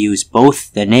disliked to use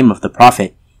both the name of the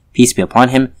Prophet, peace be upon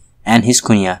him, and his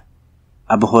kunya.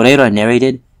 Abu Hurairah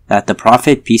narrated that the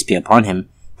Prophet, peace be upon him,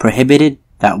 prohibited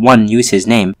that one use his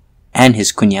name and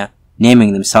his kunya,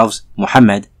 naming themselves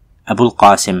Muhammad, Abul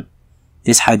Qasim.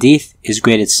 This hadith is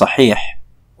graded sahih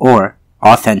or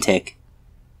authentic.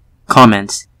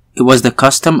 Comments. It was the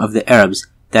custom of the Arabs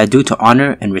that due to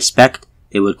honor and respect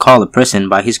they would call a person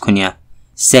by his kunya,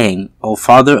 saying, "O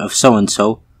father of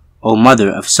so-and-so," O mother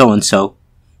of so-and-so,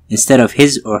 instead of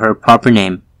his or her proper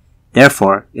name.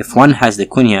 Therefore, if one has the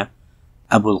kunya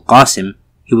Abu al-Qasim,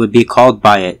 he would be called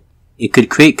by it. It could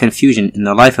create confusion in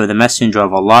the life of the Messenger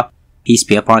of Allah, peace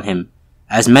be upon him,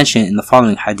 as mentioned in the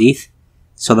following hadith.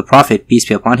 So the Prophet, peace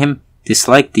be upon him,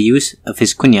 disliked the use of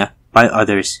his kunya by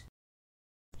others.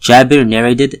 Jabir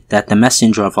narrated that the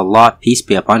Messenger of Allah, peace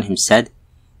be upon him, said,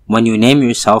 "When you name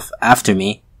yourself after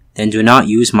me, then do not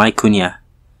use my kunya."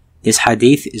 This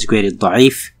hadith is graded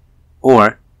da'if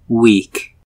or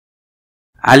weak.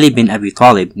 Ali bin Abi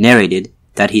Talib narrated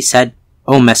that he said,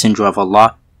 "O Messenger of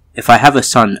Allah, if I have a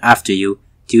son after you,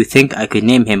 do you think I could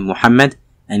name him Muhammad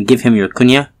and give him your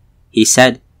kunya?" He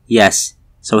said, "Yes."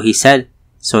 So he said,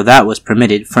 "So that was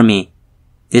permitted for me."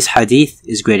 This hadith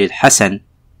is graded Hasan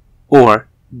or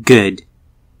good.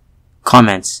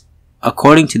 Comments.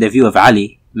 According to the view of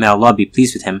Ali, may Allah be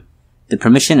pleased with him, the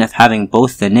permission of having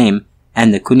both the name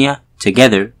and the kunya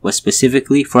together was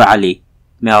specifically for Ali.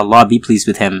 May Allah be pleased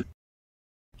with him.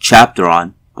 Chapter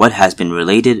on what has been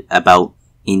related about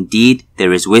indeed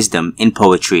there is wisdom in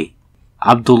poetry.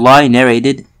 Abdullah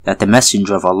narrated that the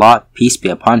Messenger of Allah, peace be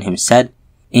upon him, said,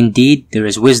 "Indeed there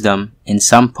is wisdom in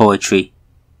some poetry."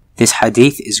 This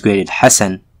hadith is graded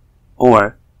Hasan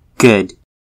or good.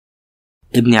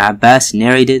 Ibn Abbas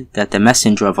narrated that the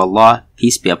Messenger of Allah,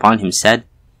 peace be upon him, said,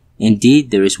 "Indeed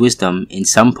there is wisdom in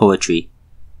some poetry."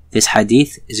 This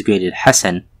hadith is graded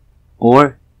Hasan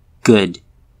or good.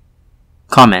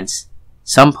 Comments.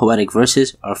 Some poetic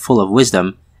verses are full of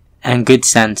wisdom and good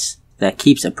sense that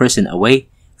keeps a person away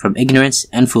from ignorance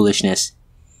and foolishness.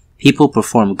 People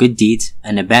perform good deeds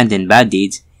and abandon bad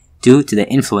deeds due to the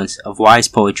influence of wise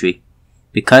poetry,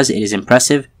 because it is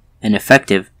impressive and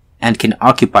effective and can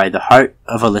occupy the heart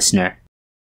of a listener.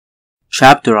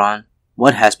 Chapter on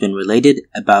what has been related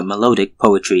about melodic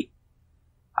poetry.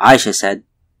 Aisha said,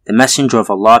 "The Messenger of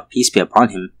Allah, peace be upon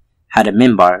him, had a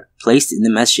minbar placed in the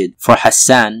masjid for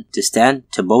Hassan to stand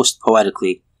to boast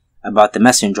poetically about the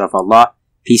Messenger of Allah,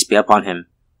 peace be upon him.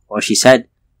 Or she said,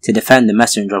 to defend the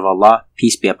Messenger of Allah,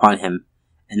 peace be upon him.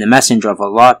 And the Messenger of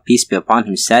Allah, peace be upon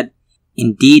him, said,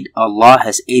 Indeed, Allah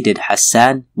has aided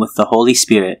Hassan with the Holy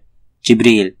Spirit,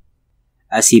 Jibreel,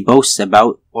 as he boasts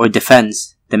about or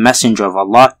defends the Messenger of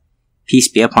Allah, peace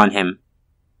be upon him."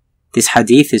 This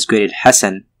hadith is graded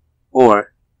Hasan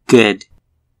or good.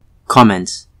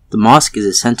 Comments. The mosque is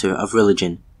a center of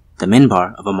religion. The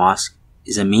minbar of a mosque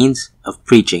is a means of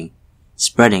preaching,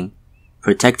 spreading,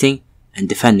 protecting, and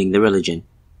defending the religion.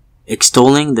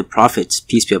 Extolling the Prophet's,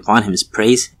 peace be upon him's,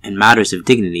 praise and matters of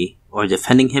dignity or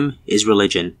defending him is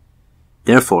religion.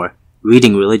 Therefore,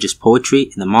 reading religious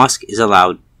poetry in the mosque is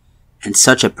allowed, and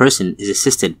such a person is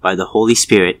assisted by the Holy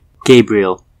Spirit,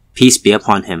 Gabriel, peace be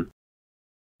upon him.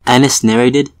 Anas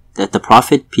narrated that the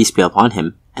Prophet, peace be upon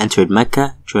him, entered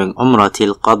Mecca during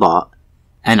Umratil Qada,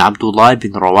 and Abdullah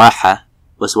bin Rawaha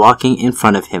was walking in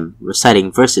front of him,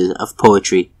 reciting verses of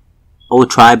poetry. "O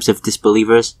tribes of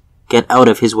disbelievers, get out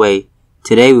of his way.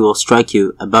 Today we will strike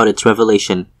you about its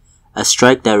revelation, a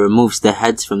strike that removes the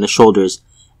heads from the shoulders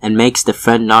and makes the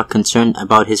friend not concerned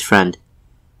about his friend."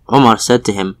 Umar said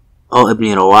to him, "O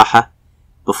Ibn Rawaha,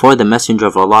 before the Messenger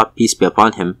of Allah, peace be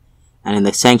upon him, and in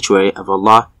the sanctuary of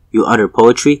Allah, you utter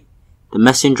poetry?" The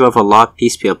Messenger of Allah,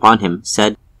 peace be upon him,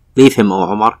 said, "Leave him,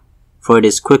 O Umar, for it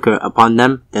is quicker upon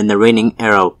them than the raining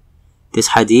arrow." This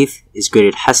hadith is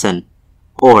graded Hasan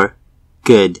or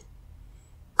good.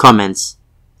 Comments.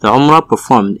 The Umrah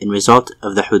performed in result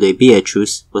of the Hudaybiyah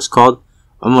truce was called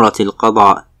Umratil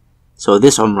Qada. So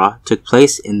this Umrah took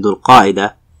place in Dhul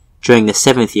Qa'idah during the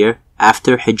 7th year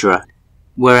after Hijrah,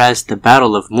 whereas the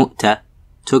Battle of Mu'tah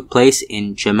took place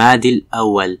in Jamadil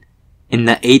Awwal in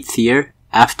the 8th year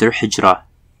after Hijrah.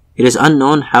 It is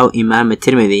unknown how Imām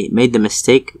at-Tirmidhī made the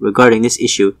mistake regarding this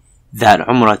issue that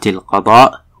Umratil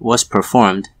Qada was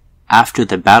performed after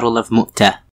the Battle of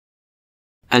Mu'tah.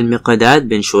 Al-Miqdad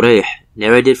bin Shurayh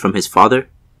narrated from his father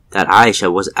that Aisha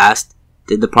was asked,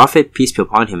 "Did the Prophet, peace be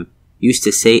upon him, used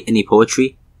to say any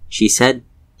poetry?" She said,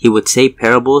 "He would say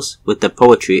parables with the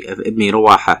poetry of Ibn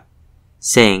Rawaha,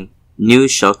 saying,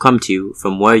 'News shall come to you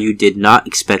from where you did not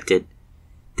expect it.'"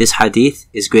 This hadith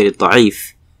is graded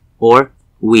da'if or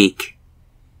weak.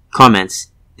 Comments.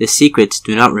 The secrets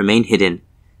do not remain hidden.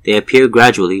 They appear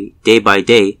gradually, day by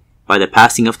the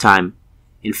passing of time.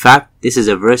 In fact, this is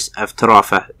a verse of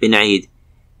Tarafah bin Eid,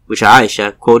 which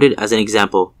Aisha quoted as an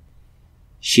example.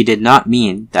 She did not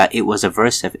mean that it was a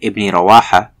verse of Ibn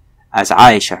Rawaha, as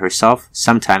Aisha herself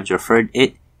sometimes referred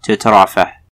it to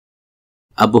Tarafah.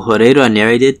 Abu Hurairah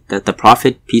narrated that the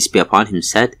Prophet, peace be upon him,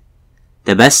 said,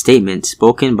 "The best statement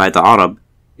spoken by the Arab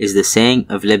is the saying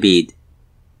of Labid.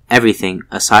 Everything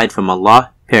aside from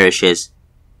Allah perishes.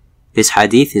 This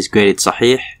hadith is graded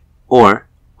sahih or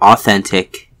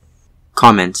authentic.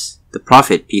 Comments. The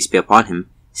Prophet, peace be upon him,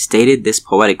 stated this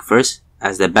poetic verse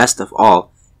as the best of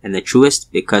all and the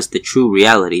truest because the true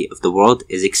reality of the world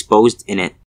is exposed in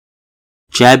it.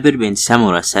 Jabir bin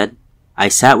Samura said, I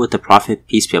sat with the Prophet,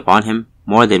 peace be upon him,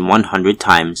 more than 100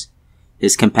 times.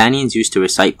 His companions used to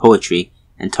recite poetry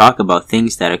and talk about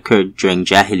things that occurred during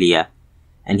Jahiliyyah,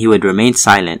 and he would remain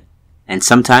silent, and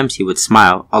sometimes he would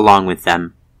smile along with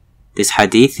them. This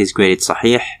hadith is graded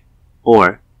sahih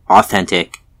or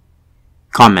authentic.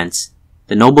 Comments.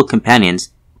 The noble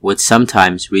companions would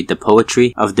sometimes read the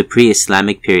poetry of the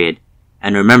pre-Islamic period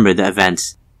and remember the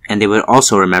events, and they would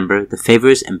also remember the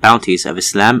favors and bounties of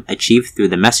Islam achieved through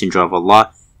the Messenger of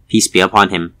Allah, peace be upon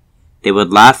him. They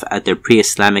would laugh at their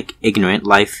pre-Islamic ignorant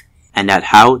life and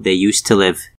at how they used to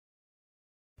live.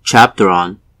 Chapter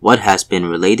on what has been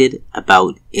related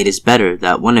about it is better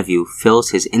that one of you fills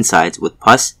his insides with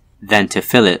pus than to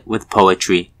fill it with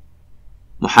poetry.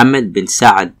 Muhammad bin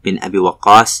Sa'ad bin Abi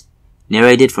Waqqas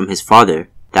narrated from his father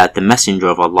that the Messenger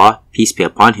of Allah, peace be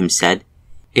upon him, said,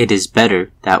 It is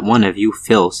better that one of you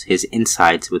fills his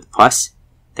insides with pus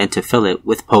than to fill it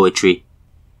with poetry.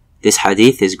 This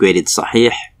hadith is graded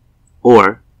sahih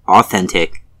or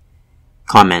authentic.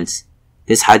 Comments.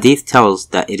 This hadith tells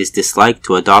that it is disliked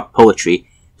to adopt poetry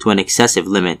to an excessive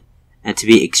limit and to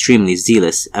be extremely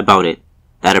zealous about it,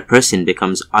 that a person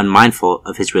becomes unmindful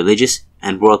of his religious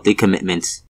and worldly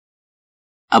commitments.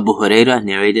 Abu Hurairah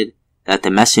narrated that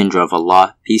the Messenger of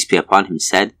Allah, peace be upon him,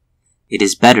 said, It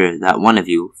is better that one of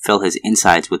you fill his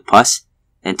insides with pus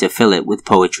than to fill it with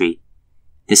poetry.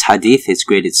 This hadith is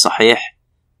graded sahih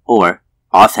or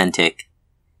authentic.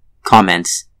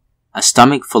 Comments. A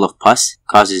stomach full of pus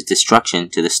causes destruction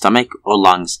to the stomach or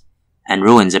lungs and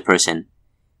ruins a person.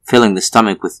 Filling the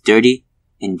stomach with dirty,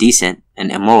 indecent,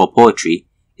 and immoral poetry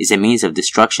is a means of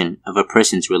destruction of a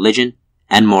person's religion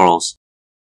and morals.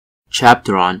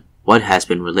 Chapter on what has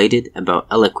been related about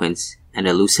eloquence and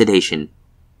elucidation.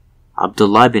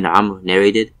 Abdullah bin Amr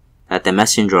narrated that the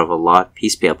Messenger of Allah,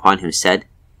 peace be upon him, said,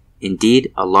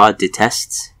 Indeed, Allah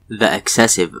detests the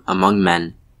excessive among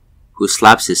men, who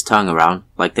slaps his tongue around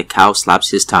like the cow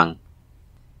slaps his tongue.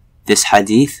 This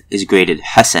hadith is graded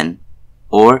hasan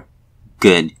or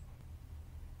good.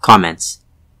 Comments.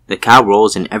 The cow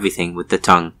rolls in everything with the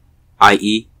tongue,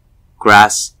 i.e.,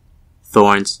 grass,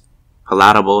 thorns,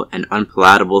 palatable and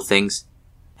unpalatable things,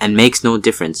 and makes no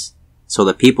difference. So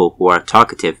the people who are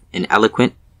talkative and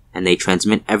eloquent, and they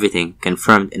transmit everything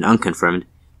confirmed and unconfirmed,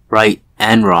 right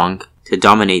and wrong, to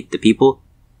dominate the people,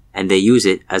 and they use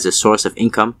it as a source of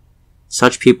income,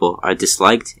 such people are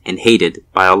disliked and hated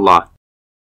by Allah.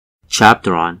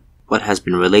 Chapter on what has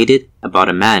been related about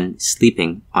a man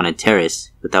sleeping on a terrace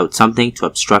without something to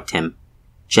obstruct him.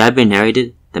 Jabir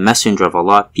narrated, the Messenger of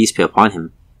Allah, peace be upon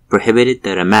him, prohibited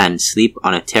that a man sleep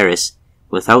on a terrace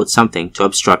without something to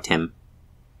obstruct him.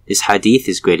 This hadith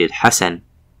is graded hasan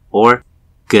or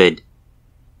good.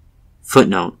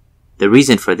 Footnote. The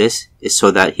reason for this is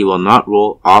so that he will not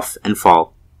roll off and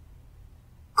fall.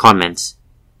 Comments.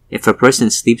 If a person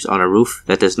sleeps on a roof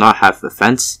that does not have a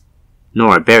fence,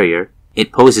 nor a barrier,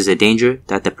 it poses a danger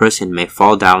that the person may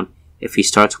fall down if he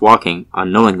starts walking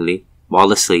unknowingly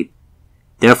while asleep.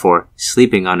 Therefore,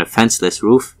 sleeping on a fenceless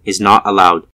roof is not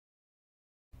allowed.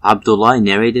 Abdullah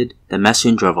narrated, the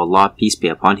Messenger of Allah, peace be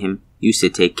upon him, used to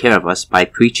take care of us by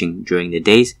preaching during the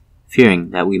days, fearing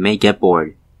that we may get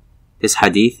bored. This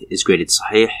hadith is graded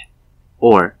sahih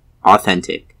or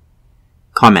authentic.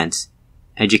 Comments.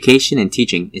 Education and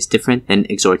teaching is different than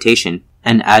exhortation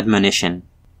and admonition.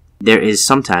 There is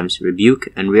sometimes rebuke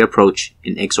and reapproach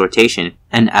in exhortation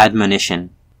and admonition.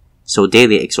 So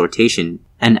daily exhortation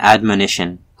and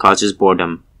admonition causes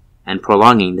boredom, and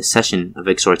prolonging the session of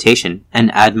exhortation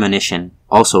and admonition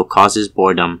also causes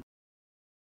boredom.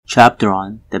 Chapter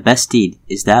on the best deed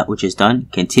is that which is done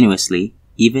continuously,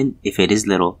 even if it is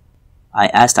little. I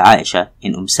asked Aisha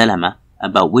and Salama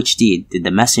about which deed did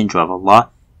the Messenger of Allah,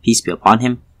 peace be upon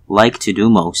him, like to do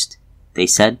most. They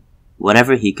said,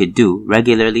 whatever he could do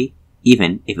regularly,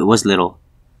 even if it was little.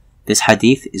 This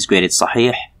hadith is graded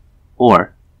sahih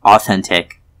or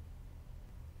authentic.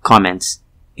 Comments.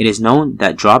 It is known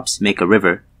that drops make a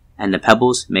river and the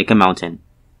pebbles make a mountain.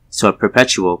 So a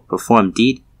perpetual performed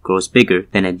deed grows bigger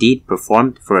than a deed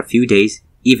performed for a few days,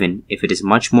 even if it is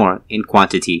much more in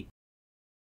quantity.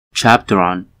 Chapter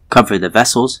on cover the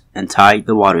vessels and tie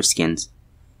the water skins.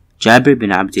 Jabir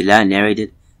bin Abdullah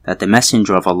narrated that the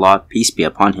Messenger of Allah, peace be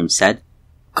upon him, said,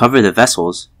 Cover the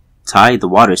vessels, tie the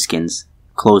water skins,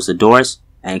 close the doors,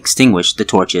 and extinguish the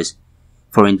torches.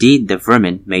 For indeed the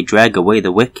vermin may drag away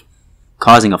the wick,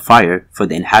 causing a fire for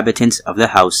the inhabitants of the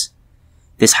house.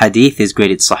 This hadith is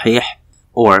graded sahih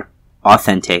or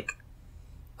authentic.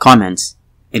 Comments.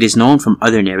 It is known from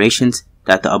other narrations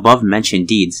that the above mentioned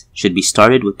deeds should be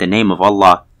started with the name of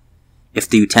Allah. If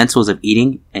the utensils of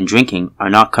eating and drinking are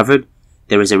not covered,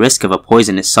 there is a risk of a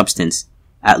poisonous substance,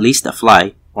 at least a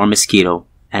fly or mosquito,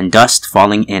 and dust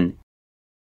falling in.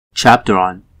 Chapter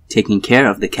on taking care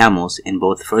of the camels in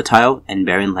both fertile and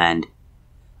barren land.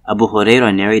 Abu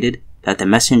Hurairah narrated that the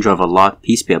Messenger of Allah,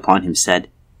 peace be upon him, said,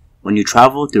 "When you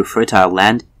travel through fertile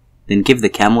land, then give the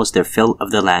camels their fill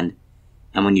of the land.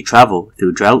 And when you travel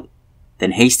through drought,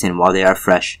 then hasten while they are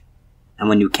fresh. And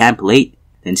when you camp late,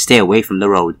 then stay away from the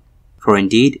road. For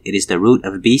indeed it is the root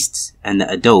of beasts and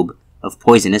the adobe of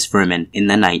poisonous vermin in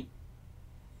the night."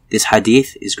 This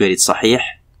hadith is graded sahih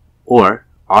or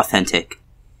authentic.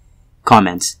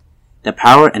 Comments. The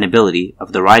power and ability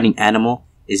of the riding animal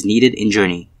is needed in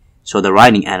journey, so the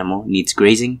riding animal needs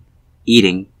grazing,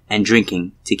 eating, and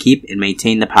drinking to keep and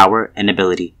maintain the power and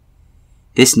ability.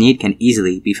 This need can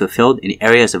easily be fulfilled in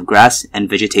areas of grass and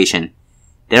vegetation.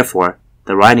 Therefore,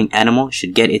 the riding animal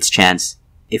should get its chance.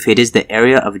 If it is the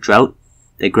area of drought,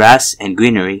 the grass and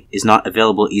greenery is not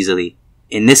available easily.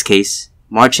 In this case,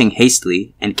 marching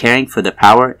hastily and caring for the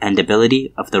power and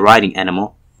ability of the riding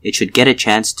animal, it should get a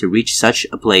chance to reach such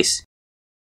a place.